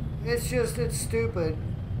 it's stupid.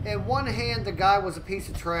 In one hand, the guy was a piece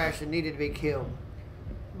of trash and needed to be killed.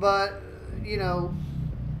 But, you know,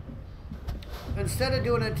 instead of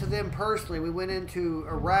doing it to them personally, we went into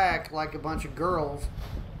Iraq like a bunch of girls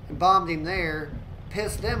and bombed him there,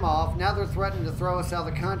 pissed them off. Now they're threatening to throw us out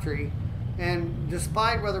of the country. And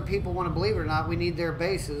despite whether people want to believe it or not, we need their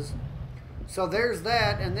bases. So there's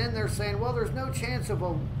that. And then they're saying, well, there's no chance of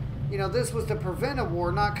a, you know, this was to prevent a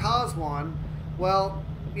war, not cause one. Well,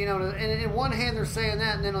 you know, and in one hand they're saying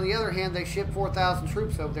that, and then on the other hand they shipped 4,000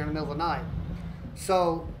 troops over there in the middle of the night.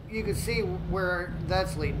 So you can see where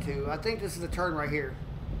that's leading to. I think this is the turn right here.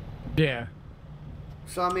 Yeah.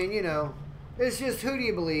 So, I mean, you know, it's just, who do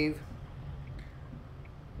you believe?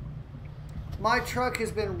 My truck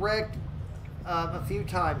has been wrecked a few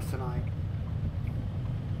times tonight.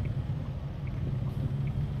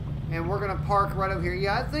 And we're going to park right over here.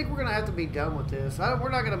 Yeah, I think we're going to have to be done with this. We're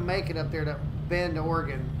not going to make it up there to Bend,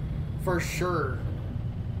 Oregon, for sure.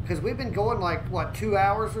 Because we've been going like, what, 2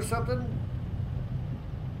 hours or something?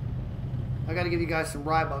 I got to give you guys some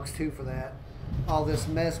Rybucks, too, for that. All this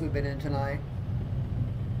mess we've been in tonight.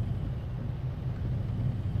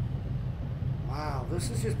 Wow, this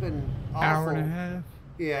has just been awful. Hour and a half?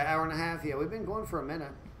 Yeah, hour and a half. Yeah, we've been going for a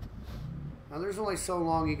minute. Now, there's only so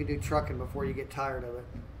long you can do trucking before you get tired of it.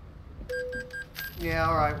 Yeah,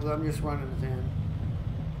 alright, well, I'm just running it then.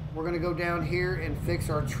 We're going to go down here and fix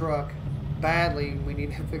our truck. Badly, we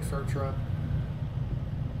need to fix our truck.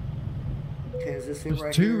 Okay, is this it right here?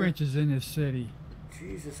 There's 2 wrenches in this city.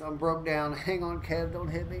 Jesus, I'm broke down. Hang on, Kev, don't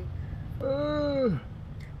hit me.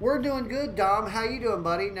 We're doing good, Dom. How you doing,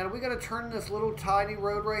 buddy? Now, we got to turn this little tiny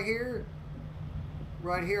road right here?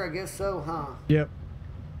 Right here, I guess so, huh? Yep.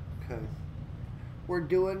 Okay. We're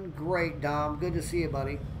doing great, Dom. Good to see you,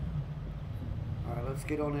 buddy. Alright, let's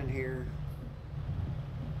get on in here.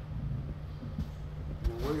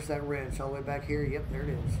 Now, where's that wrench? All the way back here? Yep, there it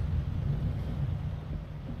is.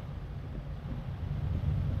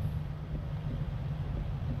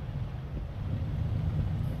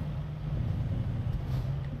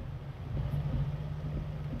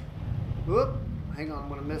 Whoop. hang on, I'm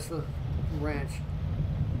gonna miss the wrench.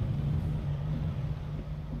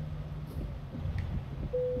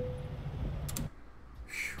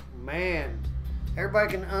 Man,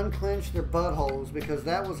 everybody can unclench their buttholes because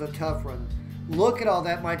that was a tough run. Look at all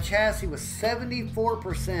that. My chassis was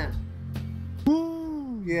 74%.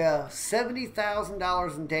 Woo! Yeah,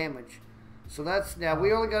 $70,000 in damage. So that's, now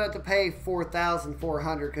we only got to pay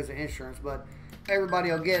 $4,400 because of insurance, but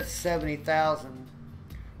everybody will get $70,000.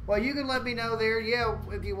 Well, you can let me know there, yeah,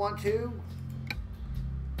 if you want to.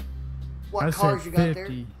 What cars you got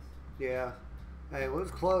 50. there? Yeah. Hey, it was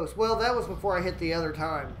close. Well, that was before I hit the other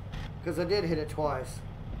time, because I did hit it twice.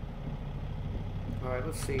 All right,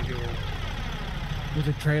 let's see here. Was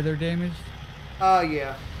the trailer damaged?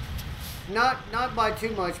 Yeah. Not by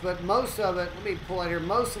too much, but most of it, let me pull out here,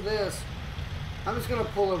 most of this, I'm just going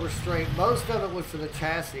to pull over straight. Most of it was to the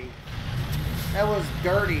chassis. That was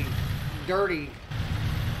dirty. Dirty.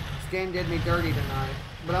 This game did me dirty tonight.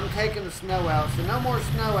 But I'm taking the snow out, so no more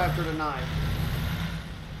snow after tonight.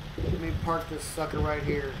 Let me park this sucker right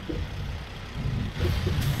here.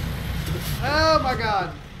 Oh my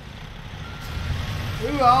God.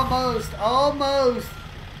 Ooh, almost.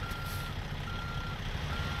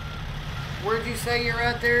 Where'd you say you're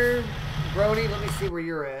at there, Brody? Let me see where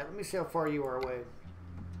you're at. Let me see how far you are away.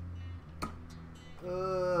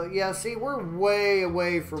 Yeah, see, we're way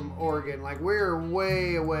away from Oregon. Like, we're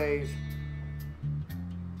way away.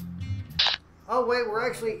 Oh, wait, we're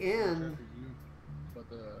actually in. But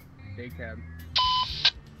the day cab.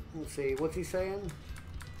 Let's see, what's he saying?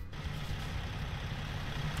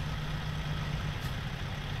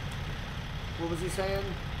 What was he saying?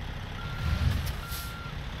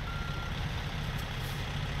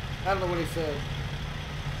 I don't know what he said.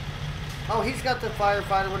 Oh, he's got the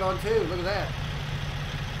firefighter one on too. Look at that.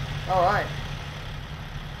 All right.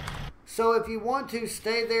 So if you want to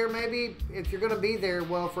stay there, maybe if you're going to be there,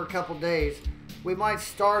 well, for a couple days, we might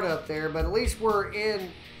start up there, but at least we're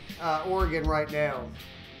in Oregon right now.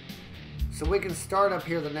 So we can start up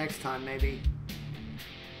here the next time, maybe.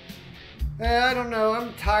 I don't know.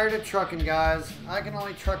 I'm tired of trucking, guys. I can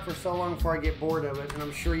only truck for so long before I get bored of it, and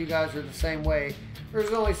I'm sure you guys are the same way.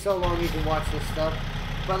 There's only so long you can watch this stuff.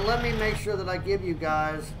 But let me make sure that I give you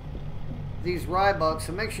guys these Rybucks,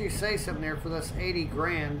 and make sure you say something there for this 80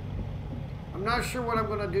 grand. I'm not sure what I'm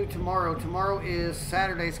going to do tomorrow. Tomorrow is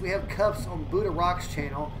Saturday, so we have Kuffs on Buddha Rock's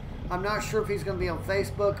channel. I'm not sure if he's going to be on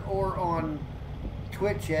Facebook or on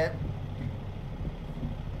Twitch yet.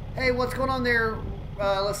 Hey, what's going on there?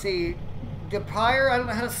 Let's see. DePire? I don't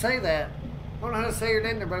know how to say that. I don't know how to say your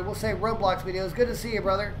name there, buddy. We'll say Roblox videos. Good to see you,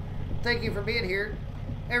 brother. Thank you for being here.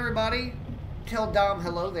 Everybody, tell Dom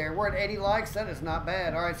hello there. We're at 80 likes. That is not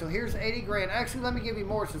bad. All right, so here's 80 grand. Actually, let me give you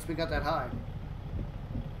more since we got that high.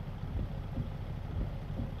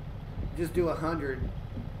 Just do 100.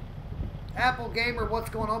 Apple Gamer, what's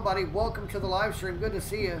going on, buddy? Welcome to the live stream. Good to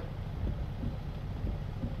see you.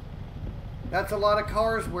 That's a lot of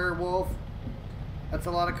cars, Werewolf. That's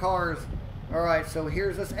a lot of cars. All right, so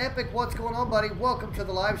here's this Epic. What's going on, buddy? Welcome to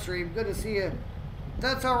the live stream. Good to see you.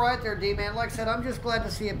 That's all right there, D-Man. Like I said, I'm just glad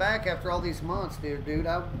to see you back after all these months, dude.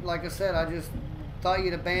 Like I said, I just thought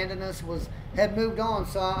you'd abandoned us, had moved on,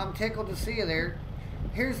 so I'm tickled to see you there.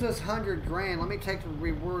 Here's this 100 grand. Let me take the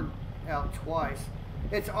reward out twice.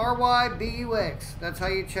 It's RYBUX. That's how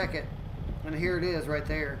you check it. And here it is right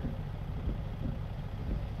there.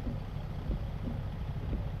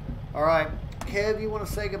 All right. Kev, you want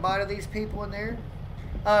to say goodbye to these people in there?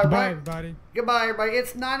 Goodbye, everybody. Goodbye, everybody.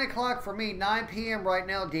 It's 9 o'clock for me, 9 p.m. right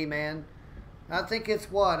now, D-Man. I think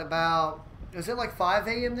it's what, about, is it like 5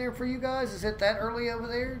 a.m. there for you guys? Is it that early over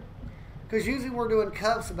there? Because usually we're doing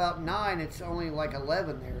Kuffs about 9. It's only like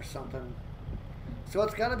 11 there or something. So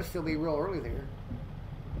it's got to still be real early there.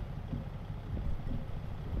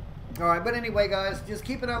 All right, but anyway, guys, just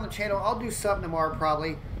keep it on the channel. I'll do something tomorrow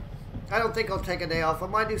probably. I don't think I'll take a day off. I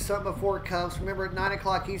might do something before Kuffs. Remember, at 9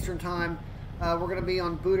 o'clock Eastern Time, we're going to be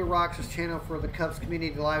on Buddha Rocks' channel for the Kuffs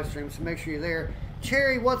community live stream, so make sure you're there.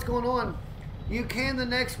 Cherry, what's going on? You can the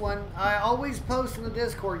next one. I always post in the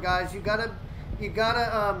Discord, guys. You gotta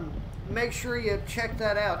make sure you check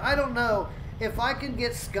that out. I don't know if I can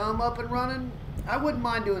get Scum up and running. I wouldn't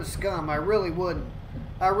mind doing Scum. I really wouldn't.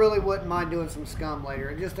 I really wouldn't mind doing some Scum later.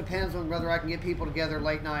 It just depends on whether I can get people together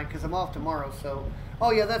late night because I'm off tomorrow. So,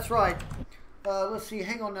 oh yeah, that's right. Let's see.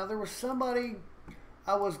 Hang on now. There was somebody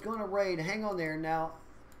I was gonna raid. Hang on there now.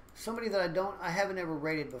 Somebody that I haven't ever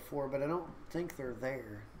raided before, but I don't think they're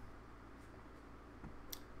there.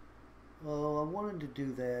 Oh, I wanted to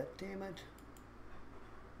do that. Damn it.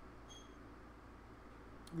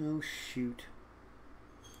 Oh shoot.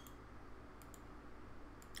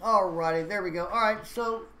 Alrighty, there we go. Alright,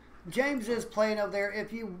 so James is playing over there.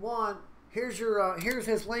 If you want, here's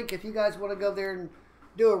his link if you guys want to go there and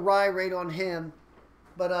do a ride raid on him.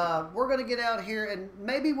 But we're going to get out here, and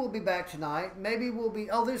maybe we'll be back tonight. Maybe we'll be...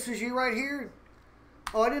 Oh, this is you right here?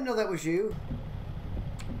 Oh, I didn't know that was you.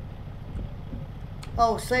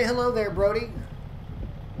 Oh, say hello there, Brody.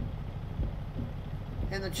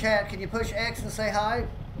 In the chat, can you push X and say hi?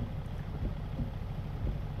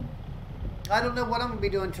 I don't know what I'm going to be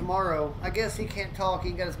doing tomorrow. I guess he can't talk.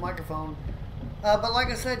 He got his microphone. But like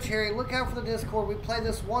I said, Cherry, look out for the Discord. We play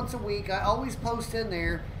this once a week. I always post in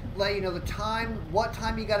there, let you know the time, what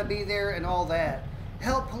time you got to be there, and all that.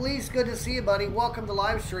 Help Police, good to see you, buddy. Welcome to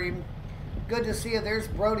live stream. Good to see you. There's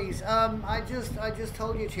Brody's. I just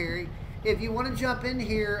told you, Cherry. If you want to jump in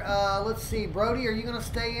here, let's see. Brody, are you going to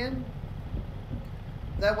stay in?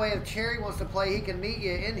 That way, if Cherry wants to play, he can meet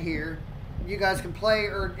you in here. You guys can play,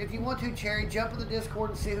 or if you want to, Cherry, jump in the Discord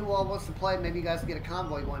and see who all wants to play. Maybe you guys can get a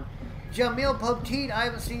convoy one. Jamil Poteet, I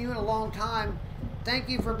haven't seen you in a long time. Thank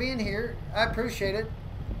you for being here. I appreciate it.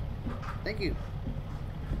 Thank you.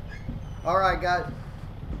 All right, guys.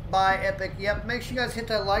 Bye, Epic. Yep, make sure you guys hit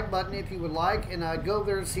that like button if you would like, and go over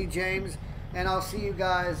there and see James, and I'll see you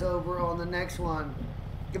guys over on the next one.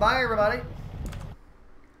 Goodbye, everybody.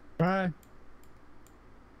 Bye.